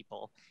busy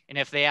people. And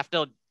if they have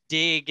to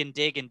dig and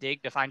dig and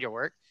dig to find your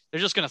work, they're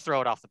just going to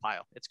throw it off the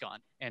pile. It's gone.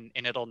 And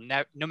it'll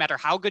no matter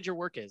how good your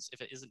work is,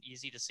 if it isn't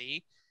easy to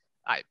see,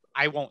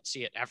 I won't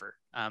see it ever,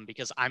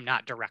 because I'm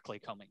not directly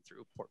combing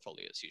through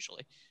portfolios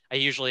usually. I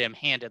usually am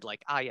handed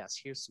like, yes,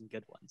 here's some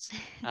good ones.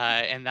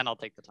 And then I'll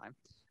take the time.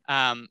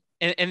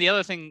 And the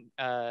other thing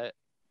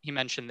he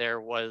mentioned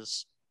there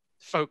was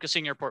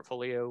focusing your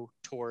portfolio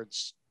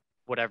towards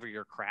whatever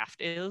your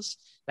craft is.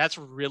 That's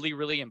really,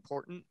 really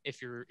important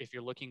if you're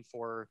looking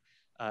for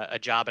a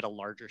job at a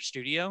larger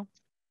studio.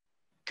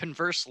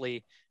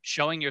 Conversely,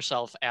 showing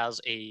yourself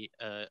as a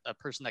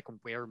person that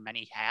can wear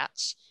many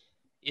hats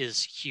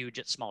is huge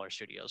at smaller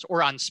studios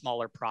or on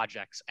smaller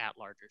projects at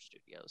larger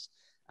studios.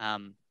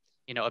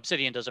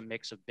 Obsidian does a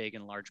mix of big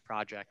and large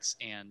projects,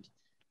 and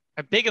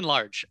big and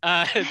large,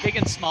 big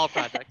and small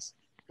projects.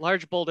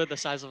 Large boulder the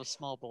size of a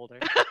small boulder.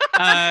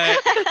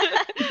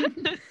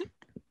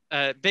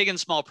 Big and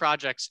small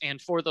projects, and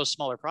for those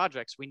smaller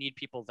projects, we need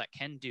people that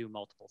can do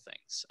multiple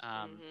things.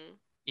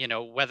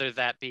 Whether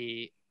that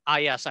be,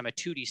 yes, I'm a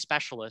 2D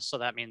specialist, so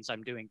that means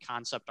I'm doing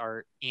concept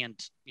art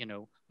and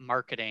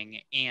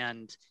marketing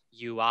and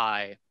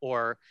UI,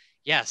 or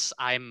yes,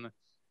 I'm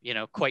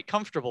quite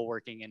comfortable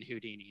working in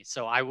Houdini,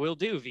 so I will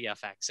do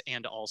VFX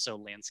and also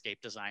landscape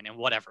design and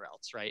whatever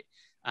else, right?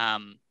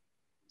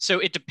 So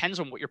it depends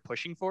on what you're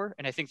pushing for,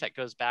 and I think that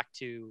goes back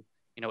to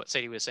what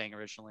Sadie was saying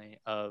originally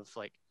of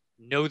like,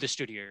 know the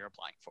studio you're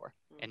applying for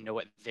and know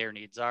what their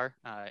needs are,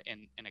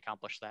 and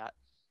accomplish that,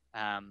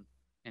 and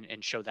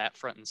show that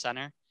front and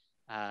center.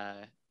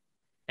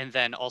 And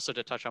then also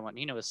to touch on what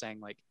Nina was saying,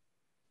 like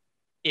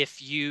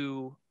if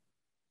you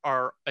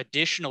are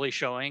additionally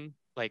showing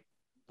like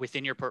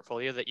within your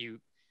portfolio that you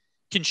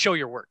can show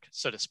your work,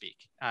 so to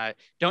speak,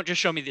 don't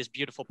just show me this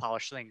beautiful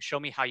polished thing, show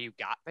me how you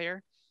got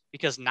there,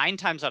 because 9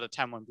 times out of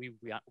 10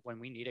 when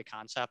we need a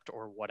concept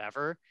or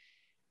whatever,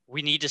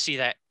 we need to see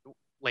that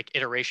like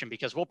iteration,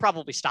 because we'll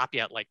probably stop you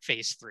at like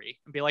phase 3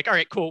 and be like, all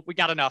right, cool, we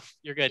got enough,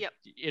 you're good. Yep.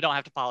 You don't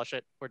have to polish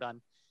it, we're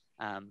done.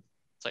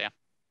 So yeah.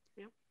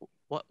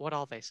 What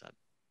all they said.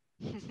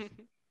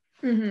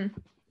 Mm-hmm.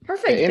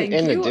 Perfect.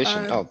 In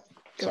addition,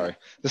 sorry.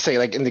 Let's say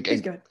like in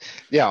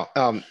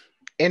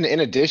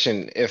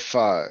addition, if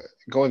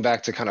going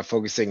back to kind of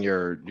focusing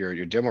your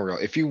demo reel,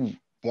 if you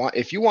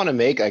want to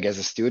make, I guess,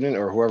 a student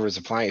or whoever is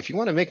applying, if you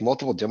want to make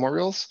multiple demo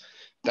reels,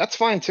 that's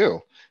fine too.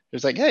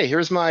 There's like, hey,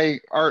 here's my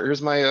art,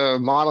 here's my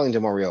modeling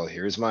demo reel,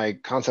 here's my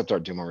concept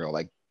art demo reel.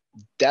 Like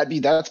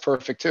that's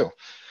perfect too.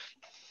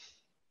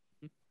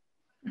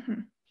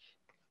 Mm-hmm.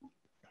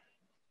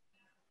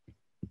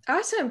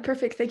 Awesome.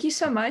 Perfect. Thank you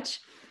so much.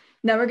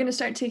 Now we're going to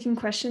start taking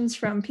questions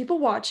from people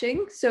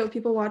watching. So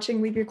people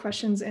watching, leave your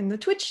questions in the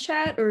Twitch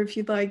chat, or if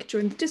you'd like,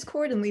 join the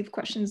Discord and leave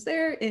questions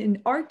there in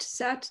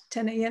ArtSat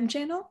 10 a.m.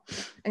 channel.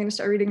 I'm going to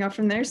start reading off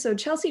from there. So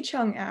Chelsea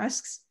Chung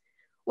asks,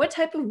 what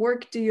type of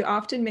work do you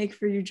often make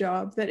for your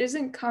job that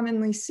isn't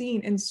commonly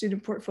seen in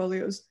student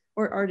portfolios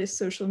or artist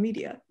social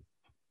media?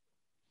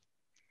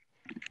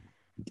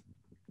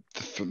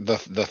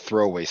 The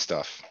throwaway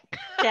stuff.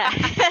 Yeah.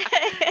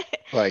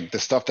 Like the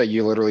stuff that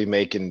you literally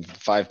make in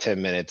 5-10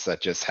 minutes that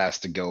just has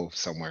to go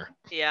somewhere.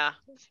 Yeah.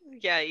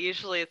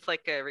 Usually it's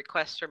like a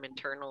request from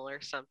internal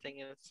or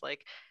something, and it's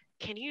like,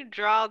 can you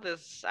draw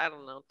this, I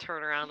don't know,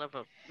 turnaround of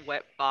a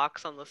wet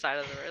box on the side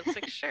of the road? It's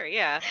like, sure,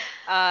 yeah.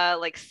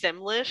 Like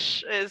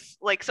Simlish is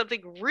like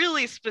something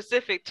really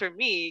specific to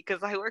me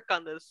because I work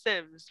on those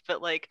Sims,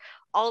 but like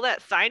all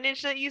that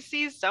signage that you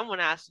see, someone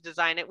has to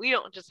design it. We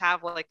don't just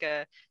have like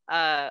a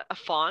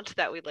font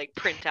that we like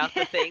print out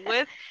the thing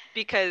with,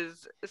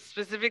 because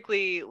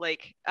specifically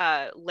like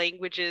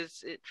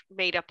languages,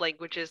 made up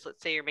languages,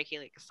 let's say you're making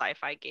like a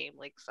sci-fi game,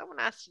 like someone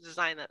has to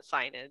design that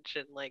signage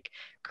and like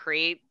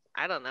create,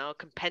 I don't know, a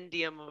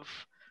compendium of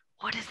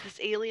what is this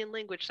alien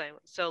language sign.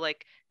 So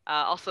like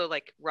also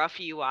like rough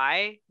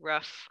UI,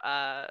 rough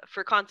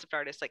for concept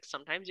artists, like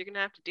sometimes you're gonna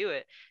have to do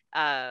it.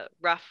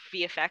 Rough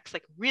VFX,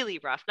 like really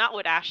rough, not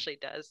what Ashley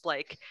does,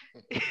 like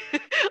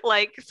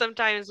like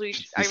sometimes I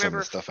remember some of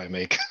the stuff I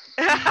make.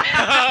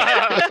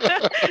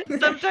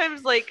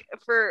 Sometimes like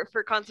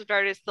for concept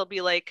artists, they'll be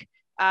like,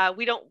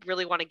 we don't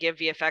really want to give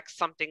VFX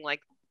something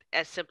like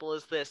as simple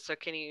as this, so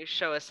can you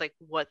show us like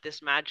what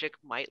this magic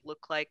might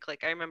look like?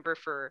 Like I remember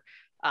for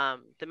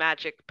the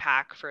magic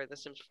pack for The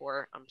Sims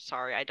 4, I'm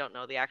sorry, I don't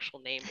know the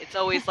actual name. It's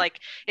always like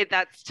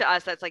that's to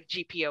us, that's like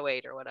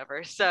GP08 or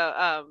whatever.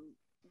 So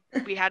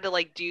we had to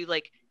like do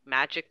like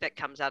magic that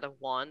comes out of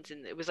wands,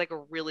 and it was like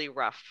a really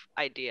rough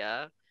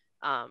idea.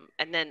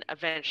 And then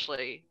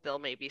eventually they'll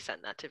maybe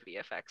send that to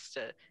VFX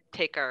to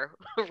take our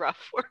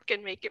rough work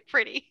and make it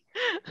pretty.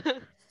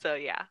 So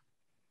yeah.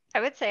 I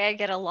would say I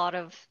get a lot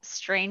of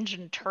strange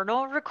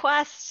internal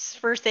requests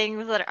for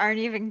things that aren't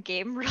even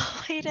game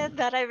related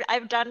that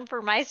I've done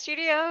for my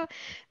studio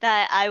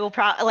that I will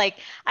like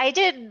I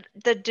did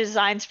the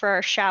designs for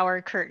our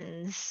shower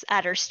curtains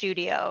at our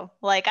studio.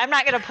 Like I'm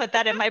not gonna put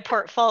that in my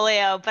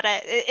portfolio, but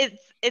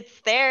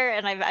it's there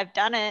and I've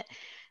done it.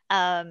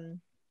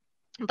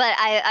 But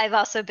I've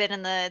also been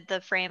in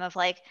the frame of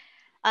like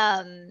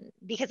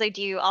because I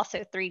do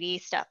also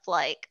 3D stuff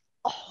like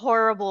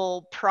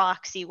horrible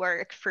proxy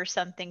work for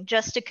something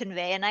just to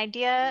convey an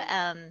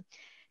idea.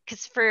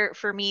 Because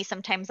for me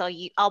sometimes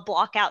I'll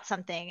block out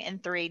something in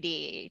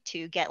 3D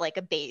to get like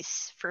a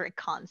base for a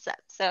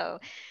concept. So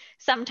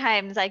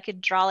sometimes I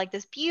could draw like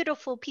this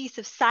beautiful piece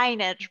of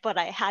signage, but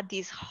I had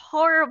these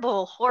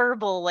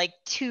horrible like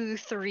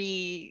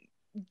 2-3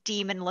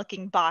 demon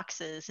looking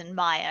boxes in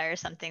Maya or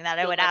something that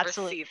I would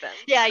absolutely see them.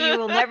 Yeah, you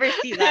will never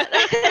see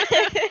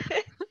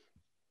that.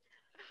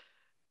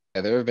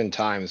 Yeah, there have been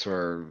times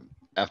where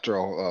after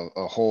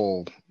a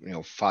whole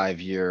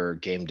 5-year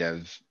game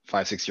dev,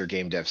 5-6 year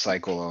game dev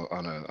cycle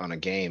on a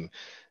game,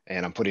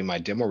 and I'm putting my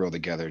demo reel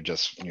together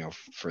just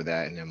for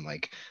that, and I'm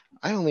like,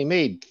 I only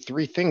made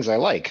 3 things I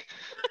like.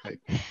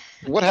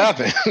 What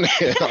happened?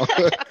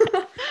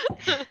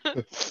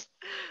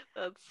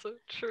 That's so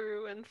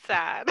true and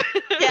sad.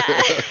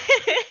 Yeah.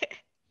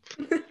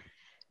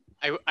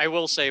 I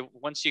will say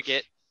once you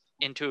get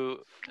into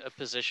a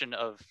position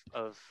of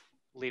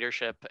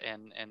leadership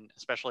and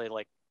especially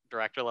like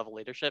director level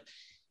leadership,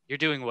 you're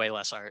doing way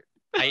less art.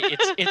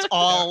 It's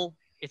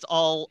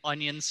all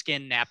onion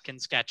skin napkin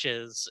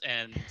sketches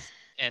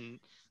and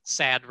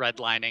sad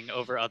redlining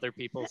over other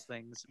people's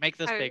things. Make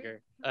this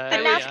bigger.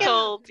 I was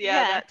told,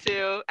 that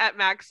too. At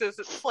Max's,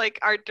 it's like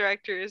art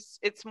directors,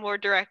 it's more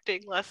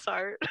directing, less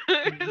art.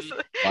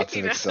 Lots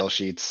of Excel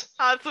sheets.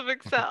 Lots of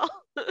Excel.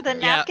 The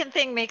napkin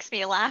thing makes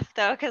me laugh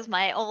though, because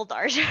my old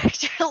art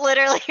director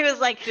literally was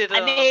like, I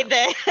made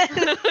this.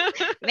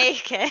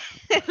 Make it.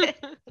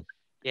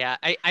 Yeah,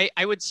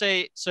 I would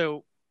say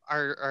so.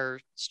 Our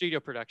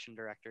studio production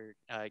director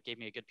gave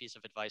me a good piece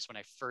of advice when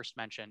I first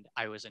mentioned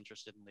I was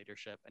interested in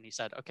leadership. And he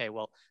said, okay,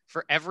 well,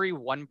 for every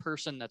one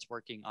person that's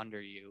working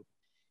under you,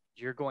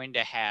 you're going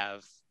to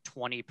have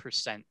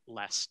 20%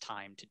 less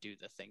time to do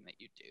the thing that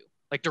you do,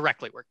 like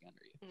directly working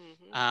under you.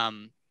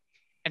 Mm-hmm.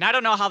 And I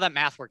don't know how that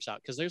math works out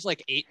because there's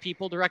like 8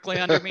 people directly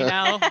under me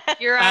now.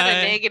 You're on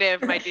a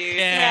negative, my dude.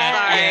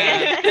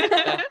 Yeah, sorry.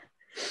 Yeah.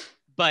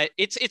 But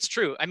it's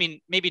true. I mean,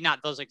 maybe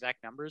not those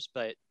exact numbers,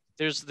 but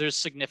there's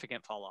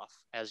significant fall off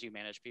as you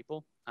manage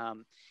people.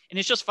 And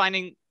it's just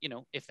finding,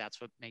 if that's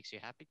what makes you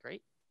happy,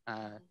 great.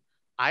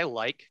 I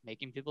like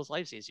making people's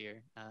lives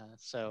easier.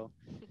 So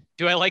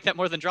do I like that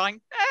more than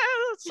drawing?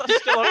 It's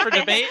still up for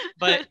debate,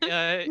 but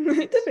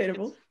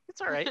debatable.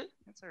 It's all right.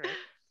 It's all right.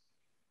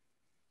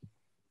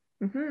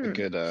 Mm-hmm.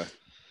 Good.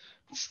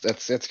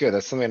 That's good.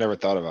 That's something I never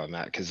thought about,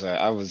 Matt, because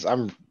I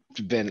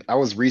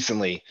was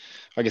recently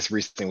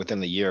within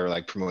the year,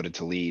 like promoted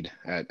to lead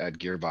at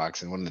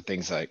Gearbox, and one of the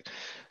things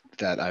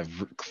that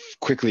I've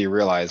quickly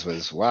realized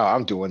was, wow,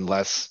 I'm doing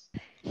less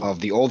of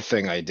the old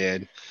thing I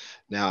did.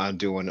 Now I'm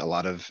doing a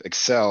lot of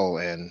Excel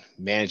and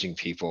managing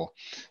people,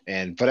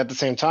 but at the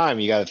same time,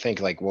 you got to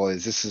think like, well,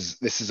 this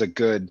is a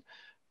good,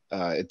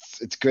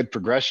 it's good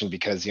progression,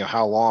 because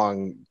how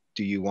long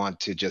do you want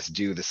to just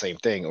do the same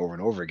thing over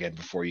and over again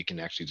before you can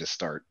actually just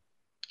start,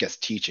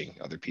 teaching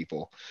other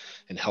people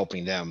and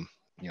helping them,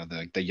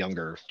 the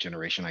younger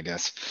generation, I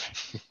guess.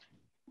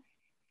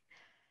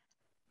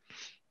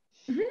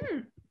 Mm-hmm.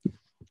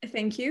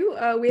 Thank you.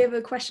 We have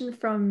a question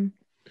from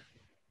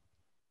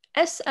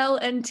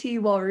SLNT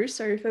Walrus.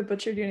 Sorry if I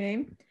butchered your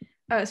name.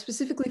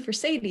 Specifically for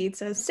Sadie, it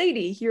says,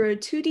 Sadie, you're a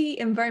 2D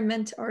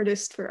environment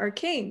artist for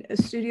Arcane, a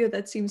studio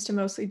that seems to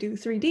mostly do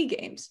 3D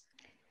games.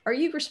 Are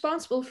you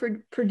responsible for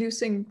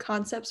producing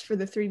concepts for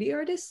the 3D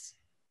artists?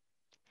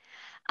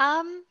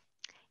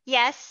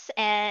 Yes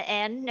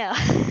and no.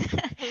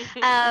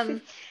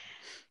 I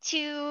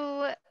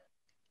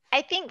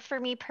think for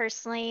me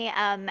personally,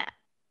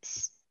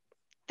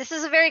 this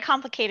is a very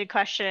complicated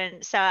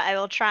question, so I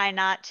will try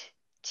not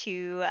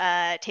to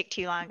take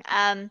too long.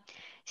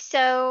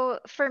 So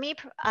for me,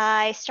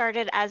 I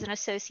started as an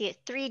associate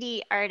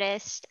 3D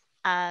artist,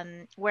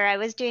 where I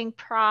was doing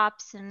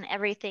props and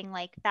everything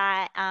like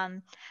that.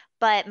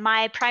 But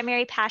my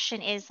primary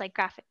passion is like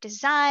graphic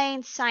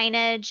design,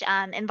 signage,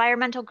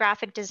 environmental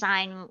graphic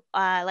design,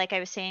 like I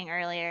was saying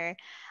earlier,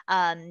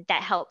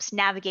 that helps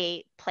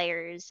navigate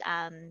players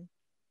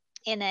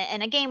in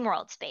a game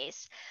world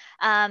space.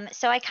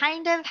 So I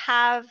kind of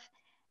have,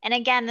 and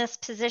again, this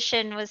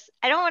position was,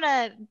 I don't want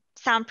to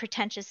sound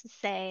pretentious to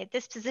say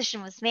this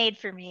position was made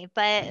for me,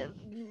 but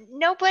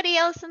nobody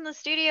else in the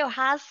studio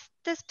has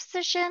this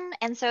position.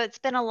 And so it's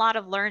been a lot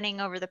of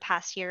learning over the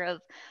past year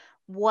of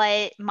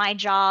what my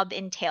job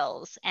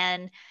entails.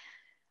 And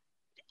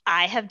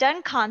I have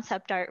done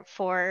concept art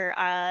for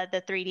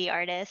the 3D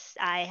artists.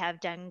 I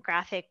have done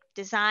graphic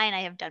design.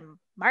 I have done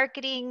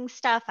marketing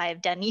stuff.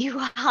 I've done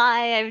UI.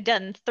 I've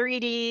done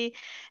 3D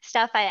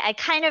stuff. I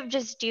kind of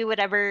just do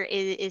whatever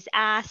is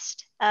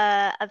asked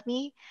of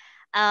me.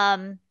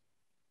 But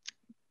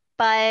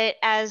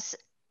as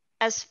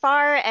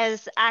far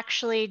as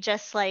actually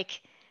just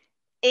like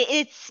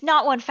it's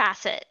not one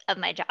facet of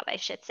my job, I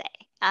should say.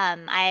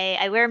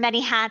 I wear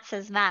many hats,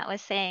 as Matt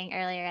was saying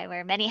earlier. I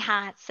wear many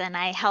hats and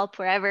I help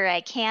wherever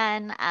I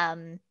can.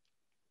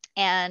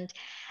 And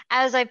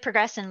as I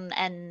progress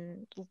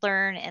and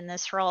learn in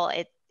this role,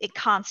 it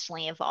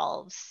constantly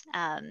evolves.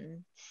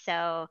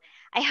 So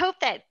I hope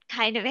that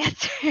kind of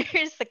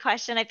answers the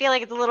question. I feel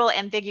like it's a little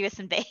ambiguous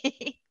and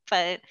vague,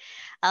 but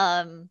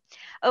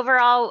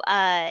overall,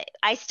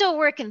 I still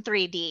work in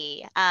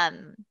 3D.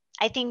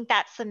 I think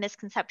that's the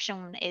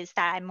misconception, is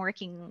that I'm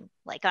working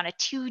like on a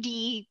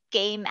 2D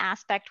game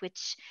aspect,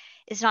 which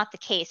is not the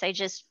case.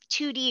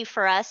 2D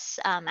for us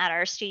at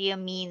our studio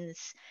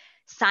means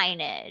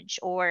signage,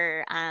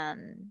 or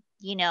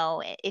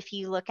if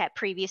you look at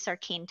previous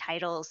Arcane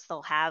titles,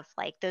 they'll have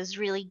like those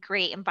really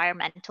great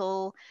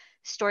environmental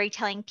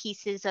storytelling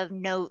pieces of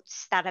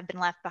notes that have been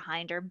left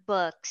behind, or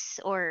books,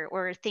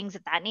 or things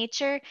of that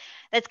nature.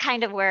 That's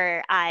kind of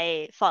where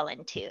I fall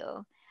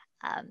into.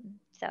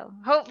 So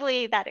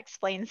hopefully that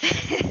explains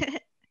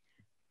it.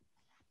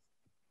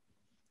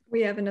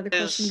 We have another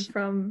question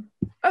from,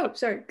 oh,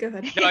 sorry, go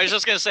ahead. No, I was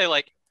just going to say,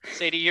 like,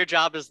 Sadie, your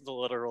job is the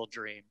literal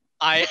dream.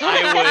 I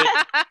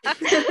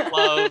would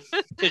love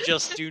to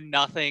just do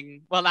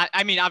nothing. Well,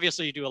 I mean,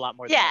 obviously you do a lot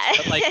more than this,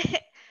 but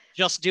like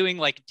just doing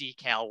like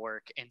decal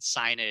work and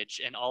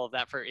signage and all of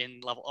that for in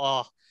level.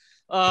 Oh.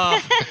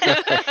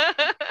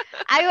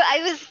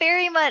 I was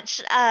very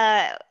much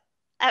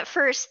at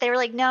first they were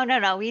like,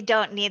 no, we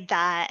don't need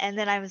that. And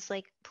then I was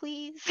like,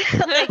 please.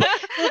 Like,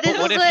 but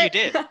what if you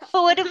did? But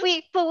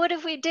what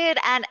if we did?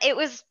 And it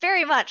was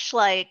very much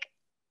like,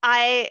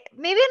 I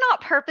maybe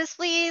not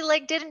purposely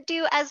like didn't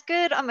do as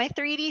good on my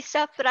 3D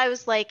stuff, but I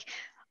was like,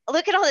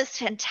 look at all this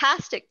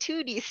fantastic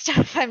 2D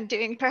stuff I'm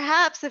doing.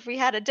 Perhaps if we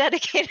had a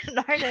dedicated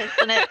artist,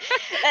 and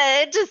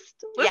it just,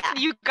 listen,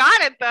 you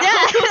got it though.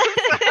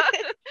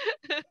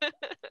 Yeah.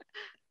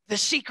 The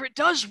secret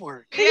does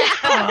work.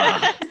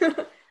 Yeah.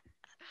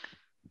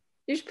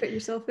 You should put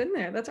yourself in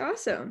there. That's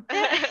awesome. All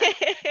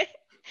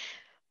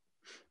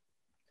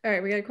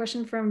right, we got a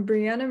question from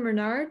Brianna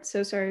Bernard.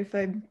 So sorry if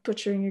I'm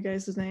butchering you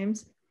guys'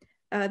 names.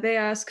 They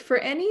ask, for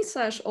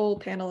any/all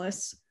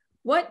panelists,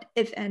 what,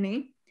 if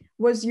any,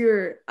 was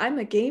your "I'm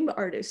a game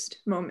artist"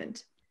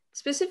 moment?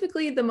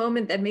 Specifically, the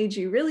moment that made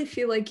you really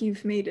feel like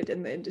you've made it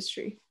in the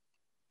industry.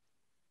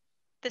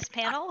 This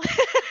panel?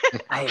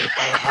 I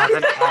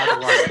haven't had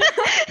one.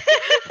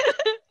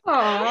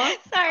 Aww.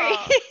 Sorry.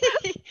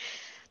 Aww.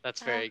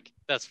 That's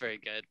very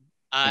good.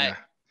 Yeah.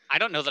 I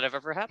don't know that I've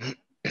ever had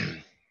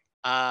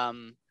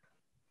one.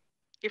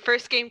 Your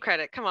first game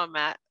credit. Come on,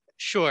 Matt.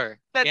 Sure.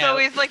 That's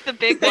always like the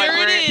big one.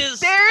 There it is.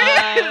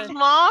 There it is,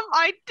 Mom.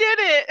 I did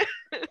it.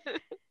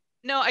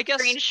 No, I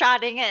guess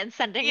screenshotting it and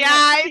sending it.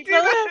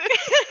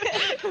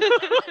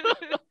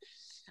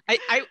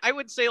 I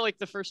would say like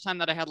the first time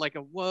that I had like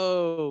a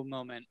whoa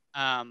moment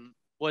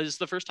was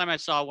the first time I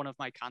saw one of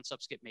my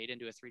concepts get made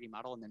into a 3D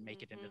model and then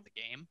make it into the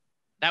game.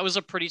 That was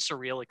a pretty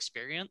surreal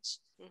experience.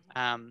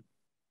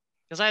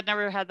 Because I had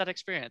never had that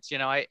experience. You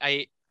know,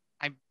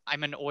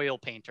 I'm an oil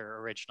painter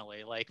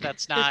originally. Like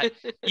that's not,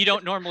 they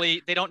don't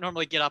normally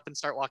get up and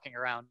start walking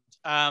around.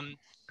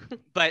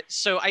 But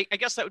so I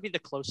guess that would be the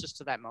closest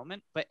to that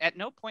moment. But at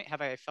no point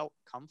have I felt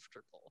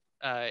comfortable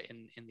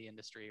in the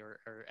industry or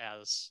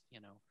as,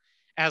 you know,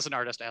 as an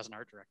artist, as an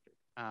art director.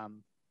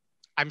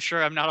 I'm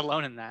sure I'm not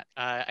alone in that.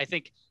 I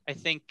think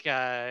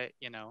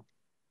you know,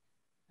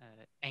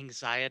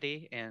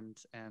 anxiety and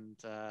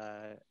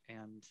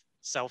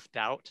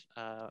self-doubt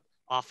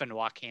often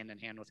walk hand in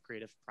hand with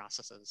creative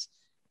processes,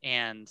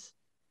 and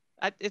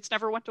it's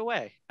never went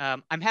away.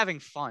 I'm having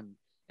fun,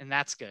 and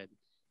that's good.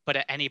 But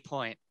at any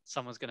point,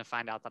 someone's going to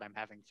find out that I'm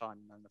having fun,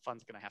 and the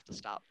fun's going to have to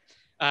stop.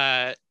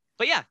 But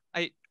yeah,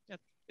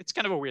 it's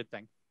kind of a weird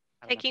thing.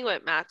 Taking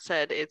what Matt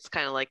said, it's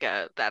kind of like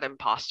that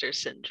imposter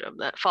syndrome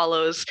that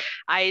follows.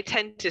 I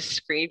tend to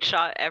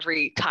screenshot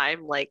every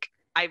time, like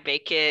I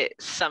make it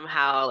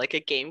somehow like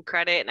a game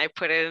credit, and I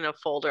put it in a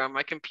folder on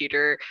my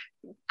computer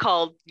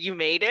called "You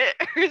Made It"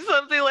 or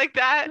something like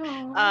that.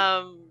 And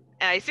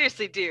I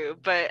seriously do.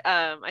 But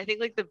I think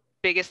like the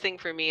biggest thing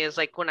for me is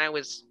like when I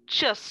was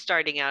just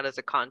starting out as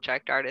a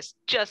contract artist,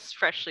 just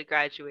freshly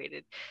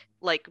graduated,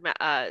 like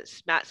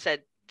Matt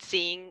said,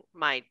 seeing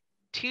my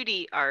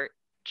 2D art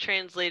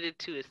translated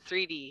to a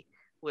 3D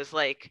was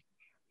like,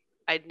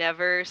 I'd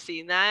never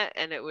seen that,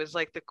 and it was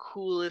like the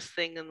coolest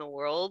thing in the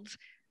world.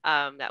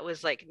 That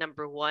was like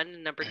number one.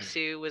 And number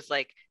two was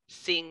like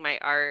seeing my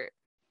art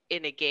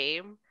in a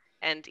game,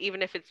 and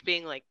even if it's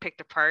being like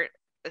picked apart,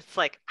 it's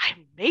like I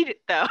made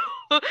it though.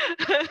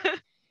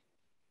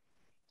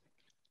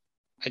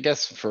 I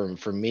guess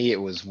for me, it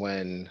was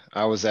when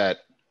I was at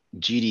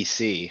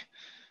GDC a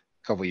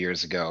couple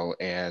years ago,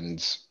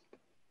 and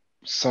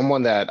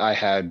someone that I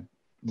had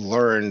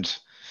learned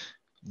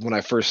when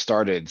I first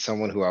started,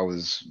 someone who I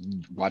was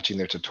watching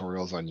their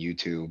tutorials on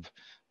YouTube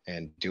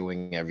and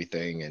doing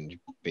everything, and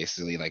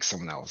basically like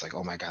someone I was like,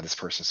 oh my God, this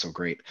person's so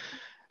great.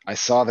 I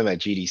saw them at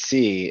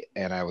GDC,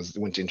 and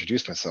went to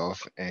introduce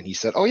myself, and he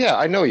said, "Oh yeah,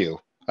 I know you.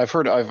 I've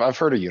heard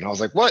of you." And I was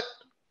like, "What?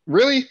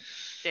 Really?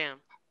 Damn,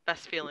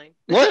 best feeling.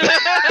 What?"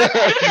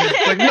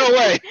 Like, no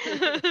way.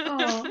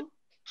 Oh.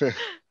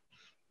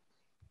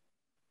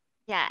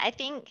 Yeah, I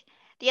think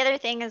the other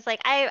thing is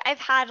like I've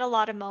had a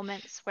lot of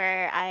moments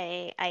where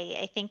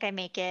I think I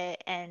make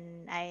it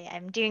and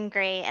I'm doing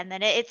great, and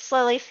then it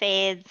slowly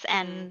fades.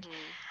 And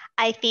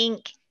I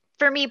think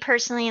for me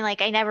personally,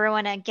 like I never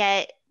want to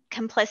get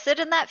complicit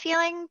in that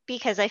feeling,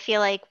 because I feel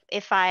like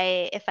if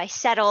I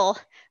settle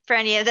for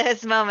any of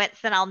those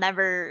moments, then I'll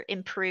never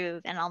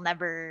improve and I'll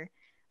never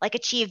like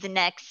achieve the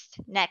next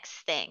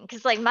thing.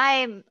 Because like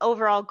my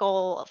overall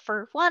goal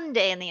for one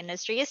day in the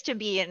industry is to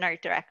be an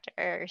art director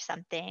or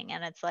something.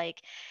 And it's like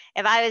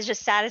if I was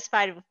just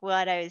satisfied with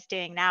what I was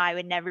doing now, I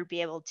would never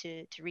be able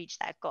to reach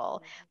that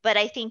goal. But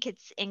I think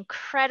it's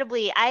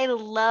incredibly, I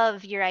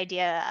love your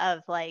idea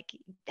of like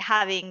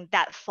having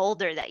that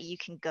folder that you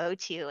can go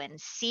to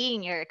and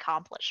seeing your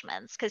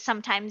accomplishments, because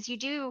sometimes you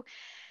do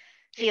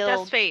feel it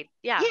does fade.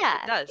 Yeah,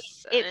 yeah, it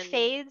does. it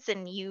fades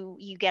and you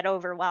get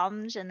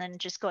overwhelmed, and then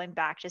just going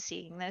back to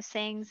seeing those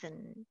things,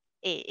 and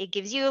it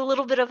gives you a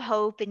little bit of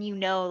hope, and you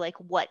know like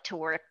what to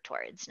work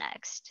towards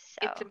next.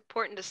 So it's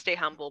important to stay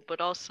humble,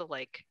 but also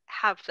like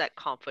have that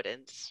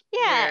confidence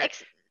yeah,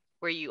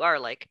 where you are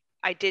like,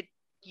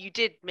 you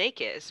did make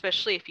it,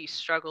 especially if you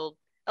struggled,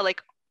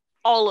 like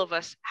all of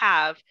us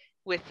have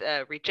with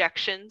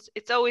rejections.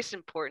 It's always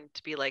important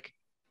to be like,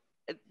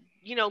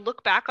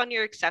 look back on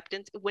your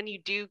acceptance when you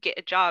do get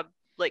a job.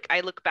 Like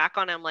I look back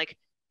on it, I'm like,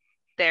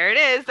 there it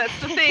is. That's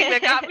the thing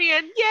that got me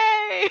in.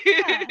 Yay!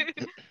 Yeah.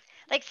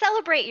 Like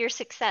celebrate your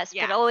success,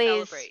 Yeah, but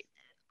always celebrate.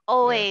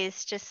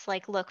 always just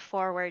like look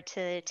forward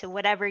to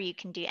whatever you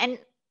can do, and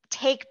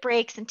take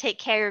breaks and take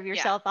care of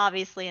yourself,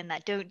 obviously, and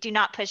that do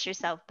not push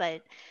yourself,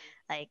 but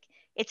like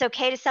it's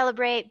okay to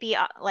celebrate, be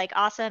like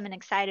awesome and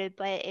excited,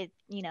 but it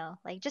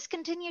like just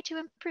continue to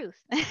improve.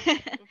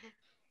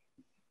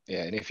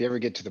 Yeah, and if you ever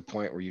get to the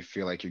point where you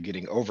feel like you're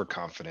getting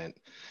overconfident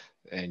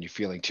and you're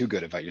feeling too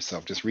good about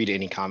yourself, just read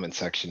any comment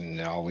section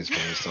and always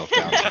bring yourself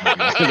down.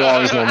 You'll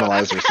always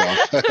normalize yourself.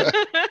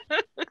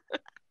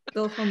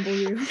 They'll humble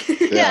you.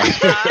 Yeah.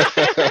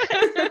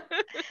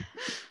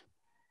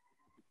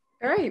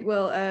 All right.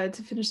 Well,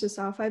 to finish this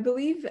off, I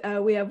believe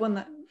we have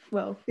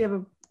we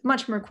have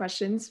much more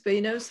questions,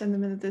 but send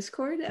them in the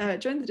Discord.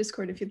 Join the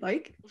Discord if you'd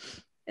like.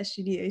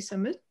 SGDA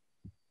Summit.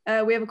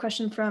 We have a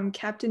question from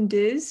Captain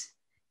Diz.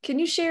 Can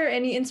you share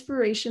any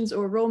inspirations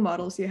or role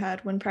models you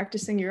had when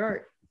practicing your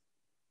art?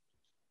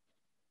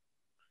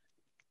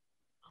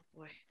 Oh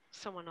boy,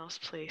 someone else,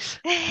 please.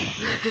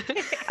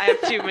 I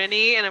have too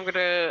many, and I'm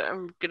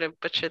gonna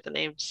butcher the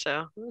names.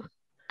 So,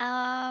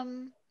 I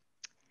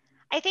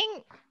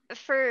think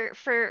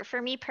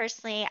for me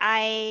personally,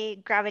 I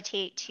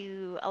gravitate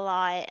to a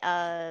lot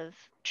of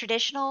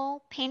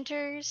traditional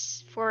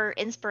painters for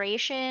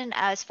inspiration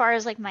as far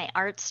as like my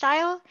art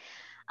style.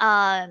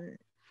 I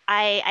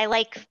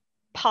like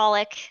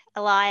Pollock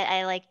a lot.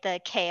 I like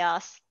the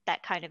chaos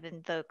that kind of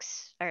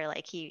invokes, or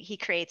like he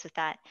creates with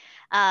that.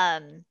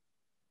 I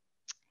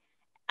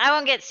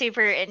won't get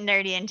super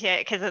nerdy into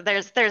it because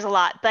there's a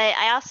lot, but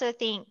I also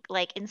think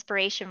like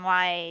inspiration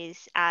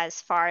wise,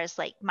 as far as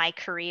like my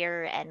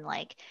career and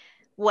like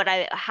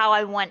how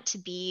I want to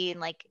be, and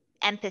like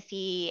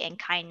empathy and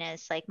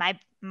kindness. Like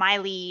my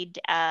lead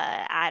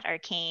at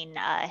Arcane,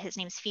 his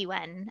name's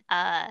Fiwen.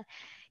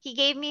 He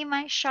gave me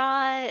my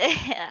shot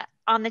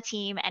on the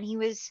team, and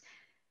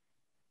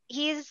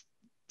he's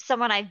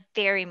someone I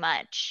very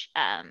much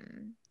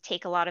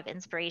take a lot of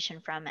inspiration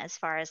from, as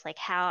far as like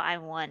how I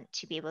want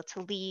to be able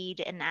to lead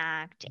and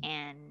act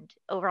and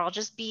overall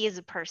just be as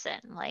a person.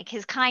 Like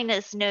his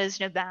kindness knows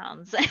no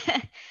bounds.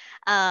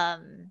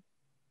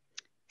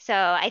 So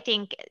I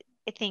think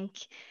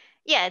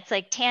yeah, it's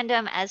like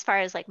tandem as far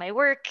as like my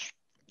work,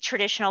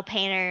 traditional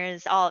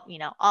painters,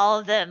 all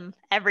of them,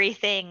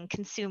 everything,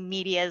 consume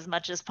media as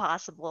much as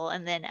possible,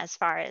 and then as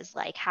far as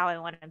like how I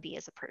want to be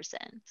as a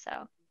person.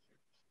 So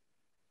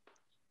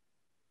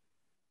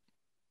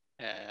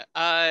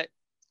I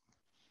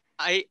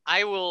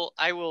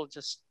will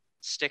just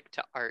stick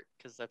to art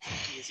because that's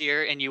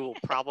easier, and you will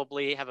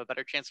probably have a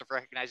better chance of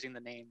recognizing the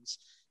names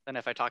than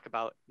if I talk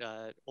about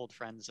old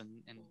friends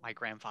and my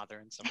grandfather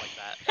and stuff like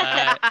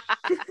that.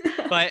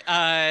 But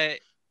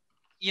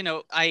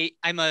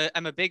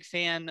I'm a big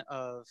fan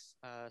of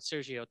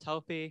Sergio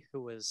Taupi,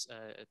 who was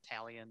an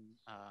Italian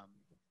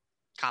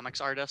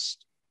comics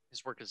artist.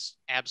 His work is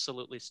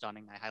absolutely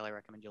stunning. I highly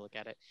recommend you look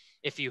at it.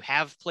 If you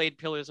have played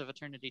Pillars of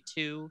Eternity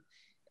 2,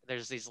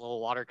 there's these little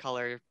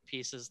watercolor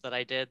pieces that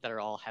I did that are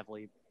all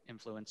heavily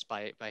influenced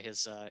by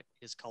his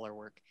color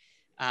work.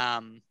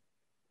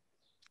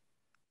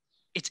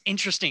 It's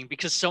interesting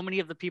because so many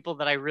of the people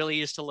that I really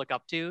used to look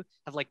up to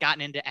have like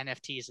gotten into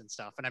NFTs and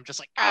stuff, and I'm just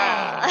like,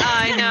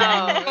 I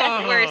know,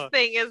 it's the worst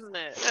thing, isn't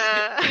it?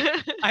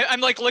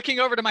 I'm like looking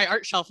over to my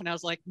art shelf, and I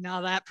was like,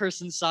 no, that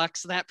person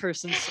sucks. That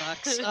person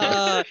sucks.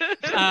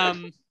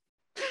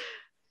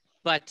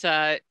 But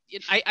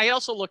I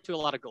also look to a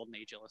lot of golden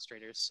age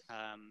illustrators.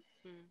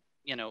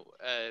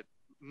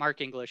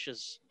 Mark English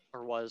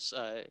was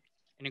an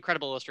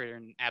incredible illustrator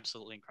and an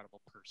absolutely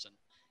incredible person.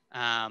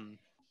 I'm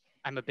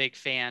a big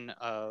fan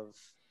of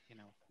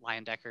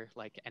Lion Decker,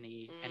 like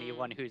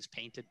anyone who's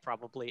painted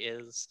probably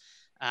is.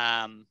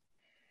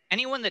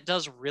 Anyone that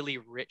does really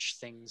rich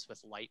things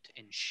with light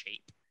and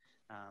shape.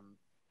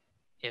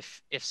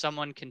 If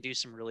someone can do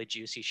some really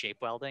juicy shape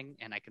welding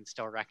and I can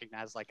still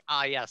recognize like,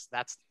 yes,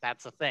 that's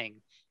a thing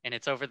and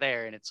it's over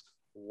there and it's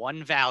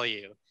one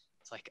value,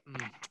 it's like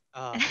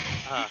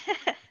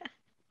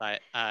but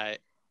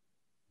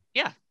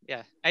yeah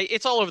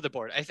it's all over the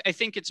board. I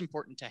think it's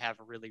important to have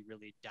really,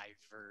 really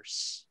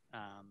diverse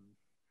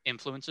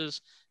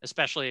influences,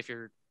 especially if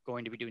you're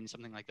going to be doing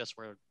something like this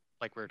where,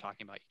 like we were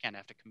talking about, you kind of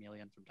have to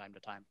chameleon from time to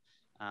time.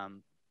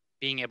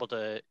 Being able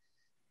to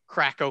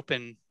crack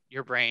open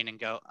your brain and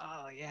go,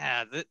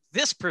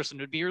 this person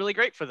would be really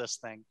great for this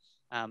thing.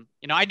 I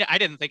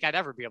didn't think I'd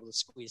ever be able to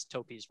squeeze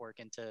Topi's work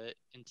into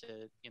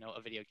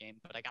a video game,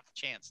 but I got the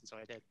chance, and so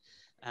I did.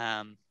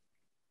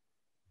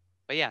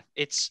 But yeah,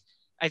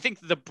 I think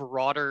the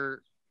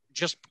broader,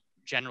 just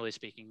generally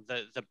speaking,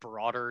 the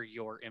broader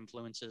your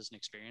influences and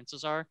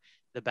experiences are,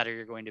 the better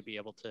you're going to be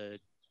able to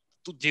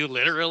do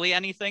literally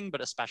anything,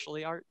 but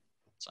especially art.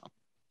 So.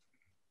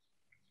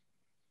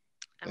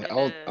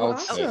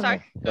 Awesome.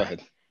 Sorry. Go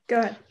ahead. Go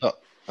ahead. Oh,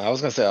 I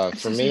was gonna say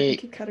for me.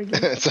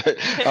 Sorry.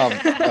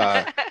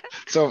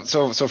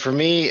 So for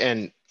me,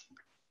 and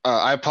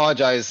I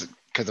apologize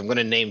because I'm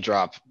gonna name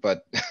drop,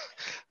 but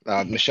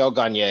Michelle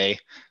Gagne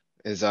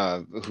is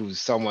who's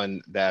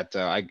someone that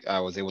I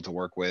was able to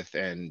work with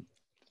and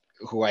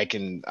who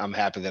I'm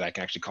happy that I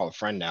can actually call a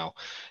friend now.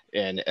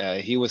 And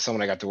he was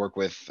someone I got to work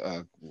with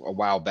a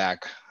while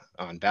back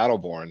on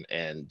Battleborn,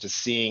 and just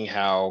seeing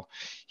how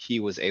he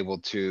was able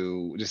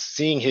to, just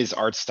seeing his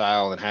art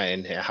style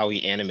and how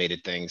he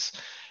animated things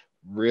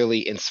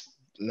really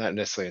not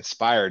necessarily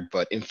inspired,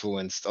 but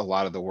influenced a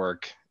lot of the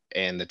work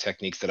and the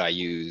techniques that I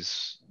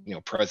use,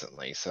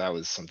 presently. So that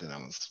was something that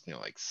was,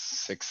 like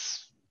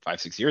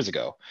 5-6 years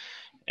ago.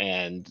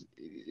 And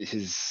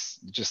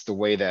just the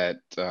way that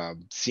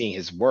seeing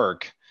his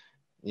work,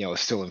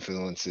 still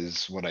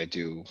influences what I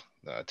do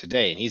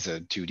today. And he's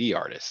a 2D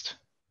artist.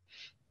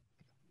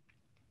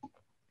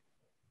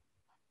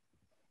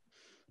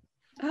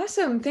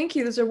 Awesome. Thank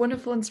you. Those are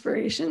wonderful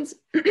inspirations.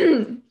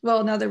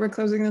 Well, now that we're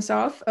closing this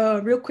off,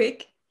 real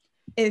quick,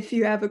 if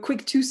you have a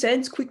quick 2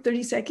 cents, quick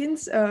 30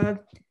 seconds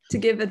to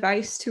give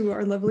advice to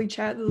our lovely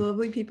chat, the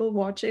lovely people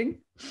watching,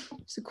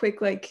 just a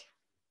quick,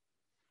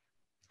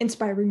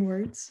 inspiring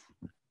words.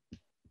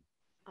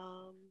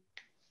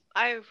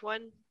 I have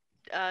one.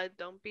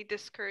 Don't be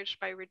discouraged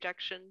by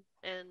rejection.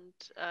 And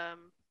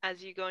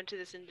as you go into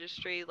this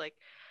industry,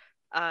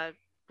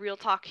 real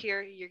talk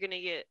here, you're going to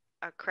get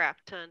a crap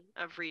ton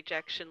of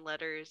rejection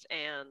letters,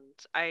 and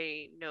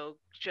I know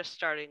just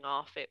starting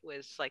off it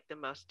was the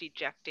most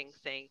dejecting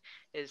thing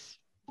is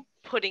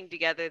putting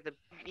together the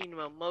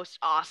most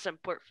awesome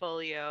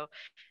portfolio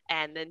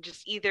and then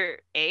just either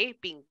A,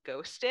 being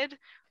ghosted,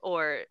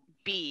 or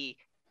B,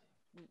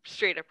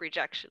 straight up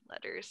rejection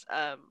letters.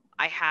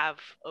 I have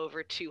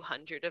over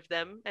 200 of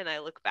them, and I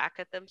look back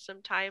at them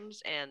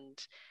sometimes,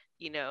 and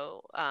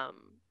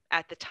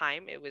at the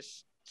time it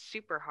was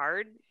super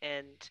hard.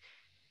 And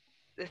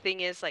the thing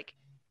is,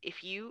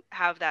 if you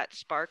have that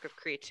spark of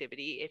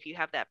creativity, if you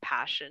have that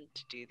passion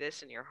to do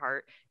this in your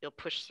heart, you'll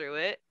push through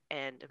it,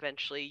 and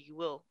eventually you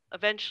will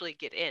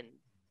get in.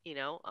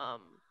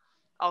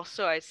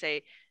 Also, I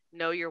say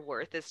know your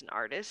worth as an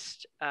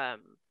artist. I'm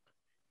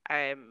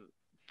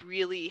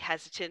really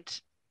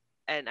hesitant,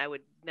 and I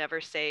would never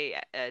say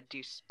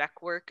do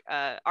spec work.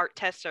 Art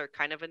tests are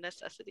kind of a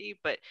necessity,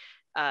 but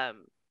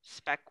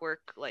spec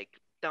work,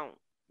 don't,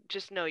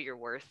 just know your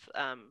worth.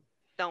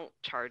 Don't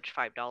charge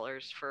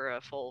 $5 for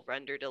a full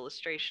rendered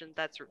illustration.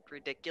 That's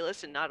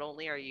ridiculous. And not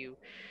only are you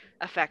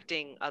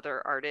affecting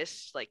other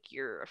artists,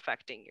 you're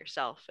affecting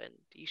yourself, and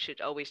you should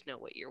always know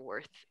what you're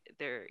worth.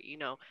 There,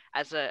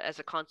 as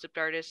a concept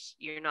artist,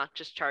 you're not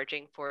just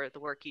charging for the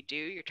work you do,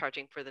 you're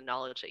charging for the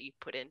knowledge that you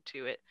put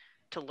into it,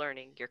 to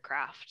learning your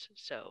craft.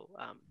 So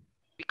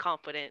be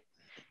confident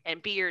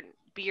and be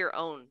your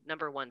own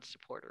number one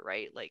supporter,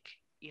 right?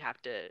 You have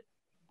to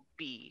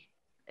be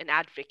an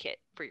advocate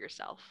for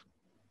yourself.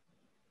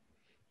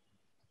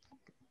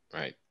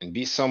 Right. And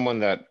be someone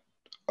that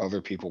other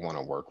people want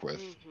to work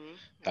with. Mm-hmm.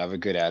 Have a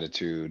good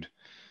attitude.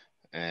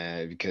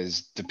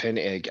 Because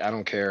I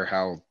don't care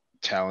how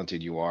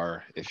talented you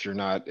are, if you're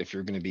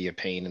going to be a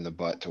pain in the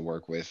butt to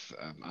work with,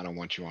 I don't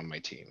want you on my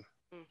team.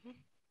 Mm-hmm.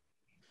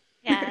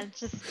 Yeah,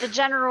 just the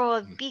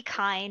general, be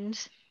kind,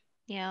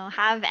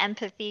 have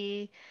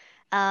empathy.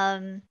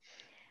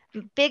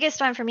 Biggest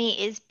one for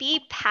me is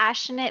be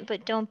passionate,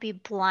 but don't be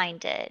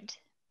blinded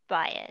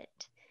by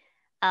it.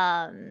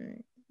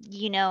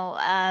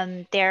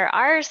 There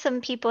are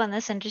some people in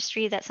this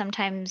industry that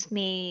sometimes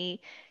may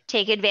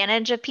take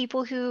advantage of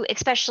people who,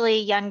 especially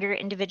younger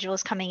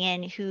individuals coming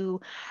in, who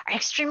are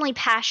extremely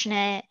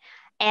passionate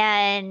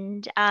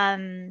and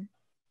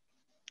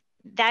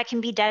that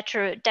can be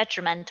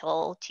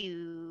detrimental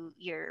to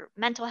your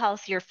mental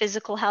health, your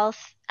physical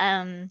health.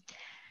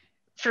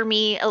 For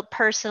me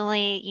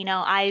personally,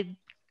 I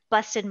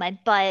busted my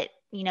butt,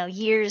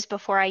 years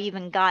before I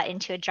even got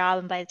into a job.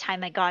 And by the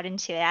time I got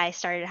into it, I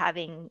started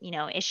having,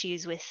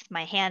 issues with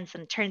my hands.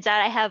 And it turns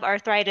out I have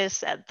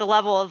arthritis at the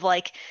level of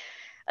like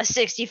a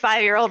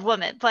 65-year-old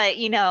woman. But,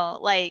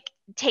 like,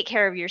 take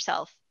care of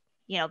yourself,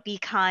 be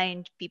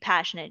kind, be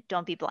passionate,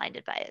 don't be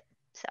blinded by it.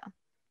 So.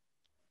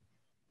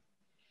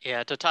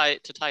 Yeah, to tie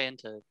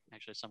into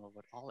actually some of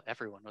what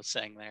everyone was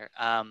saying there.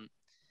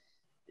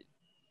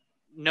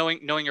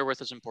 Knowing your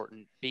worth is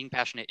important. Being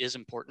passionate is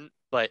important,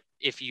 but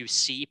if you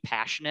see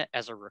passionate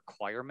as a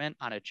requirement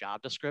on a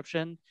job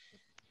description,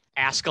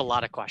 ask a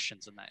lot of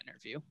questions in that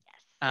interview.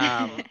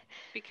 Yes.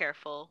 Be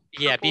careful.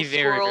 Yeah, Purple be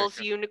very squirrels,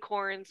 very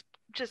unicorns.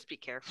 Just be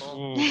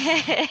careful.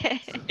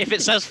 If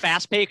it says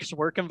fast-paced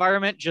work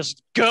environment,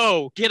 just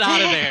go, get out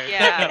of there.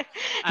 Yeah.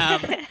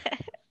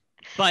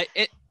 But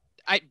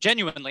I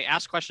genuinely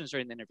ask questions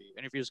during the interview.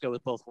 Interviews go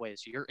with both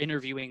ways. You're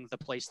interviewing the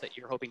place that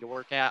you're hoping to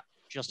work at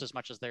just as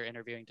much as they're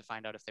interviewing to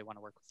find out if they want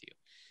to work with you.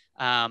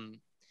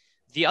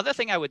 The other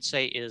thing I would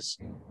say is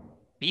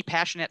be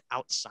passionate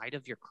outside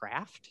of your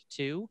craft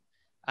too.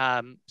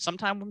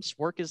 Sometimes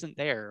work isn't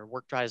there,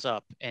 work dries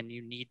up, and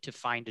you need to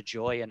find a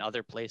joy in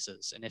other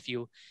places. And if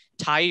you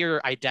tie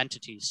your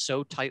identity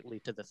so tightly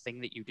to the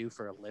thing that you do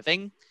for a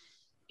living,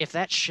 if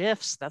that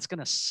shifts, that's going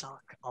to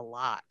suck a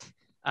lot.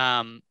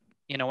 When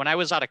I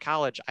was out of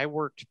college, I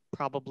worked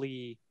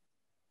probably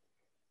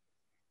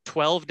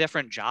 12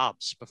 different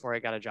jobs before I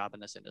got a job in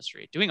this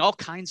industry, doing all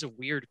kinds of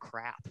weird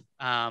crap.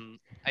 There's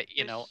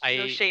no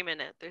shame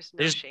in it. There's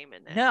no shame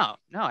in it. No,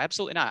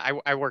 absolutely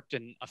not. I worked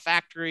in a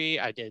factory.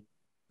 I did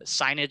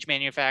signage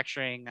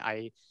manufacturing.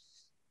 I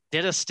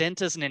did a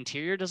stint as an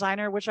interior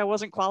designer, which I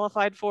wasn't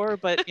qualified for,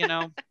 but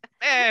No,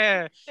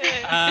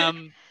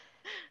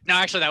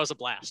 actually that was a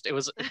blast. It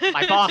was,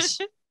 my boss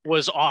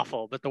was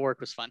awful, but the work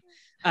was fun.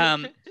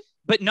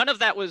 But none of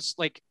that was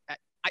like,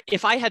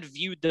 if I had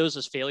viewed those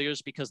as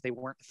failures because they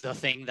weren't the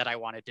thing that I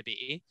wanted to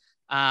be,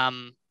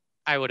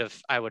 I would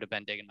have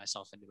been digging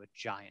myself into a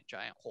giant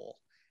hole.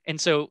 And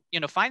so,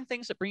 find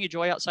things that bring you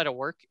joy outside of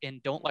work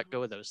and don't let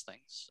go of those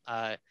things.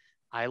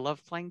 I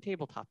love playing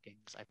tabletop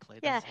games. I play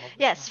them.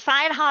 Yes.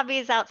 Find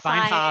hobbies outside.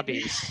 Find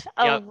hobbies.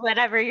 Of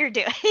whatever you're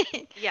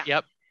doing. Yeah.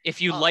 Yep.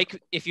 If you like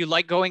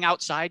going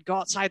outside, go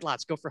outside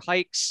lots, go for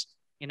hikes,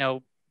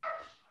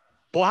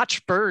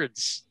 watch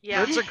birds.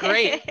 Yeah. Birds are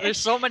great. There's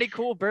so many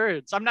cool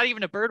birds. I'm not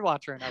even a bird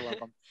watcher and I love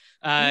them.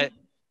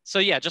 So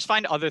yeah, just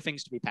find other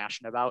things to be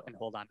passionate about and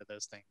hold on to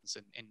those things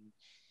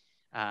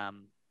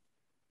and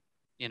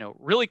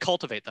really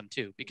cultivate them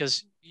too,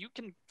 because you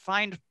can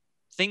find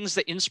things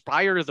that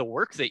inspire the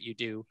work that you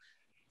do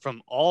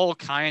from all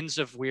kinds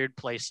of weird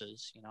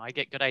places. I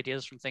get good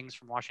ideas from things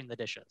from washing the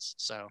dishes.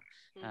 So,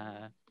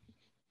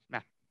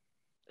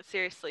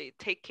 seriously,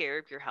 take care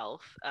of your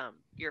health.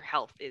 Your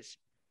health is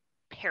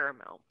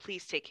paramount.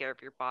 Please take care of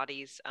your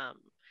bodies.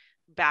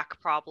 Back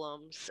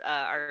problems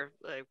are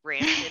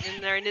rampant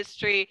in our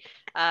industry.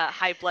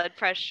 High blood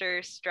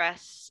pressure,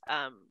 stress,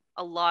 a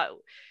lot.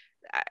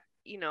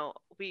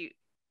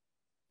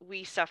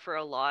 We suffer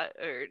a lot,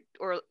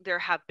 or there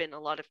have been a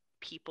lot of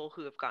people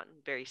who have gotten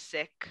very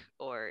sick,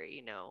 or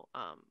and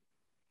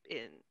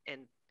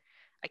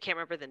I can't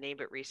remember the name,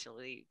 but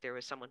recently there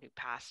was someone who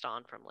passed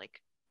on from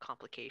like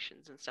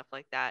complications and stuff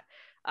like that.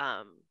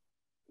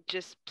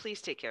 Just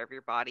please take care of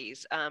your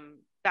bodies.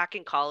 Back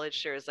in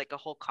college, there was like a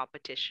whole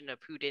competition of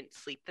who didn't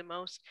sleep the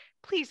most.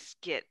 Please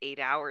get 8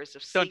 hours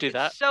of sleep. Don't do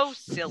that. It's so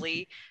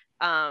silly.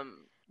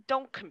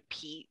 Don't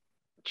compete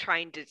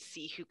trying to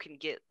see who can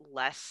get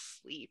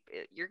less sleep.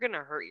 You're gonna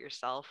hurt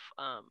yourself.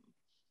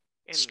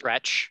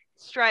 Stretch,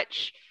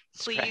 please.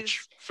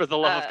 Stretch. For the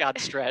love of God,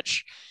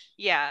 stretch.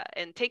 Yeah,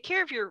 and take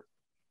care of your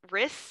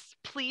wrists,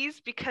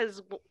 please,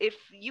 because if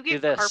you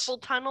get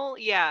carpal tunnel,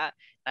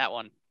 that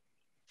one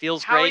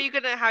feels great. How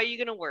are you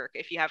gonna work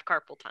if you have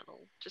carpal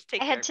tunnel? Just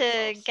take. I had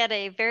to get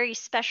a very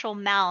special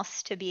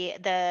mouse to be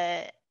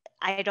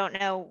I don't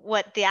know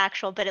what the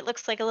actual, but it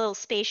looks like a little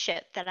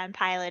spaceship that I'm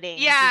piloting.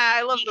 Yeah,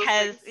 I love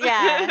those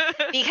things.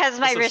 Because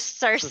my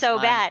wrists are so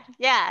bad.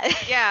 Yeah.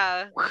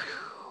 Yeah.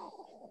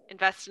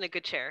 Invest in a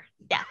good chair.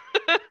 Yeah.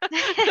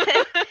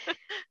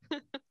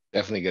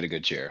 Definitely get a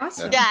good chair.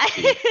 Awesome. Yeah.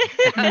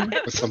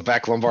 With some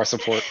back lumbar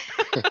support.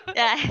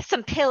 Yeah,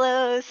 some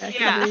pillows.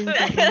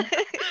 Yeah.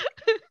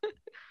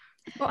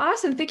 Well,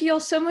 awesome. Thank you all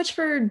so much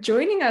for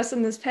joining us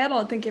on this panel.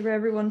 And thank you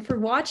everyone for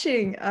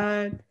watching.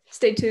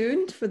 Stay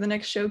tuned for the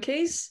next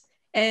showcase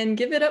and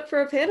give it up for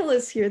our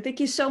panelists here. Thank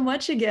you so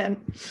much again.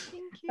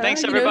 Thank you.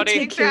 Thanks, everybody.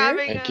 Thanks for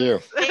having us. Thank you.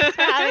 Thanks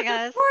for having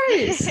us. Of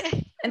course.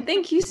 And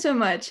thank you so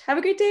much. Have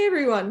a great day,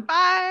 everyone.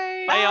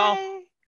 Bye. Bye, y'all.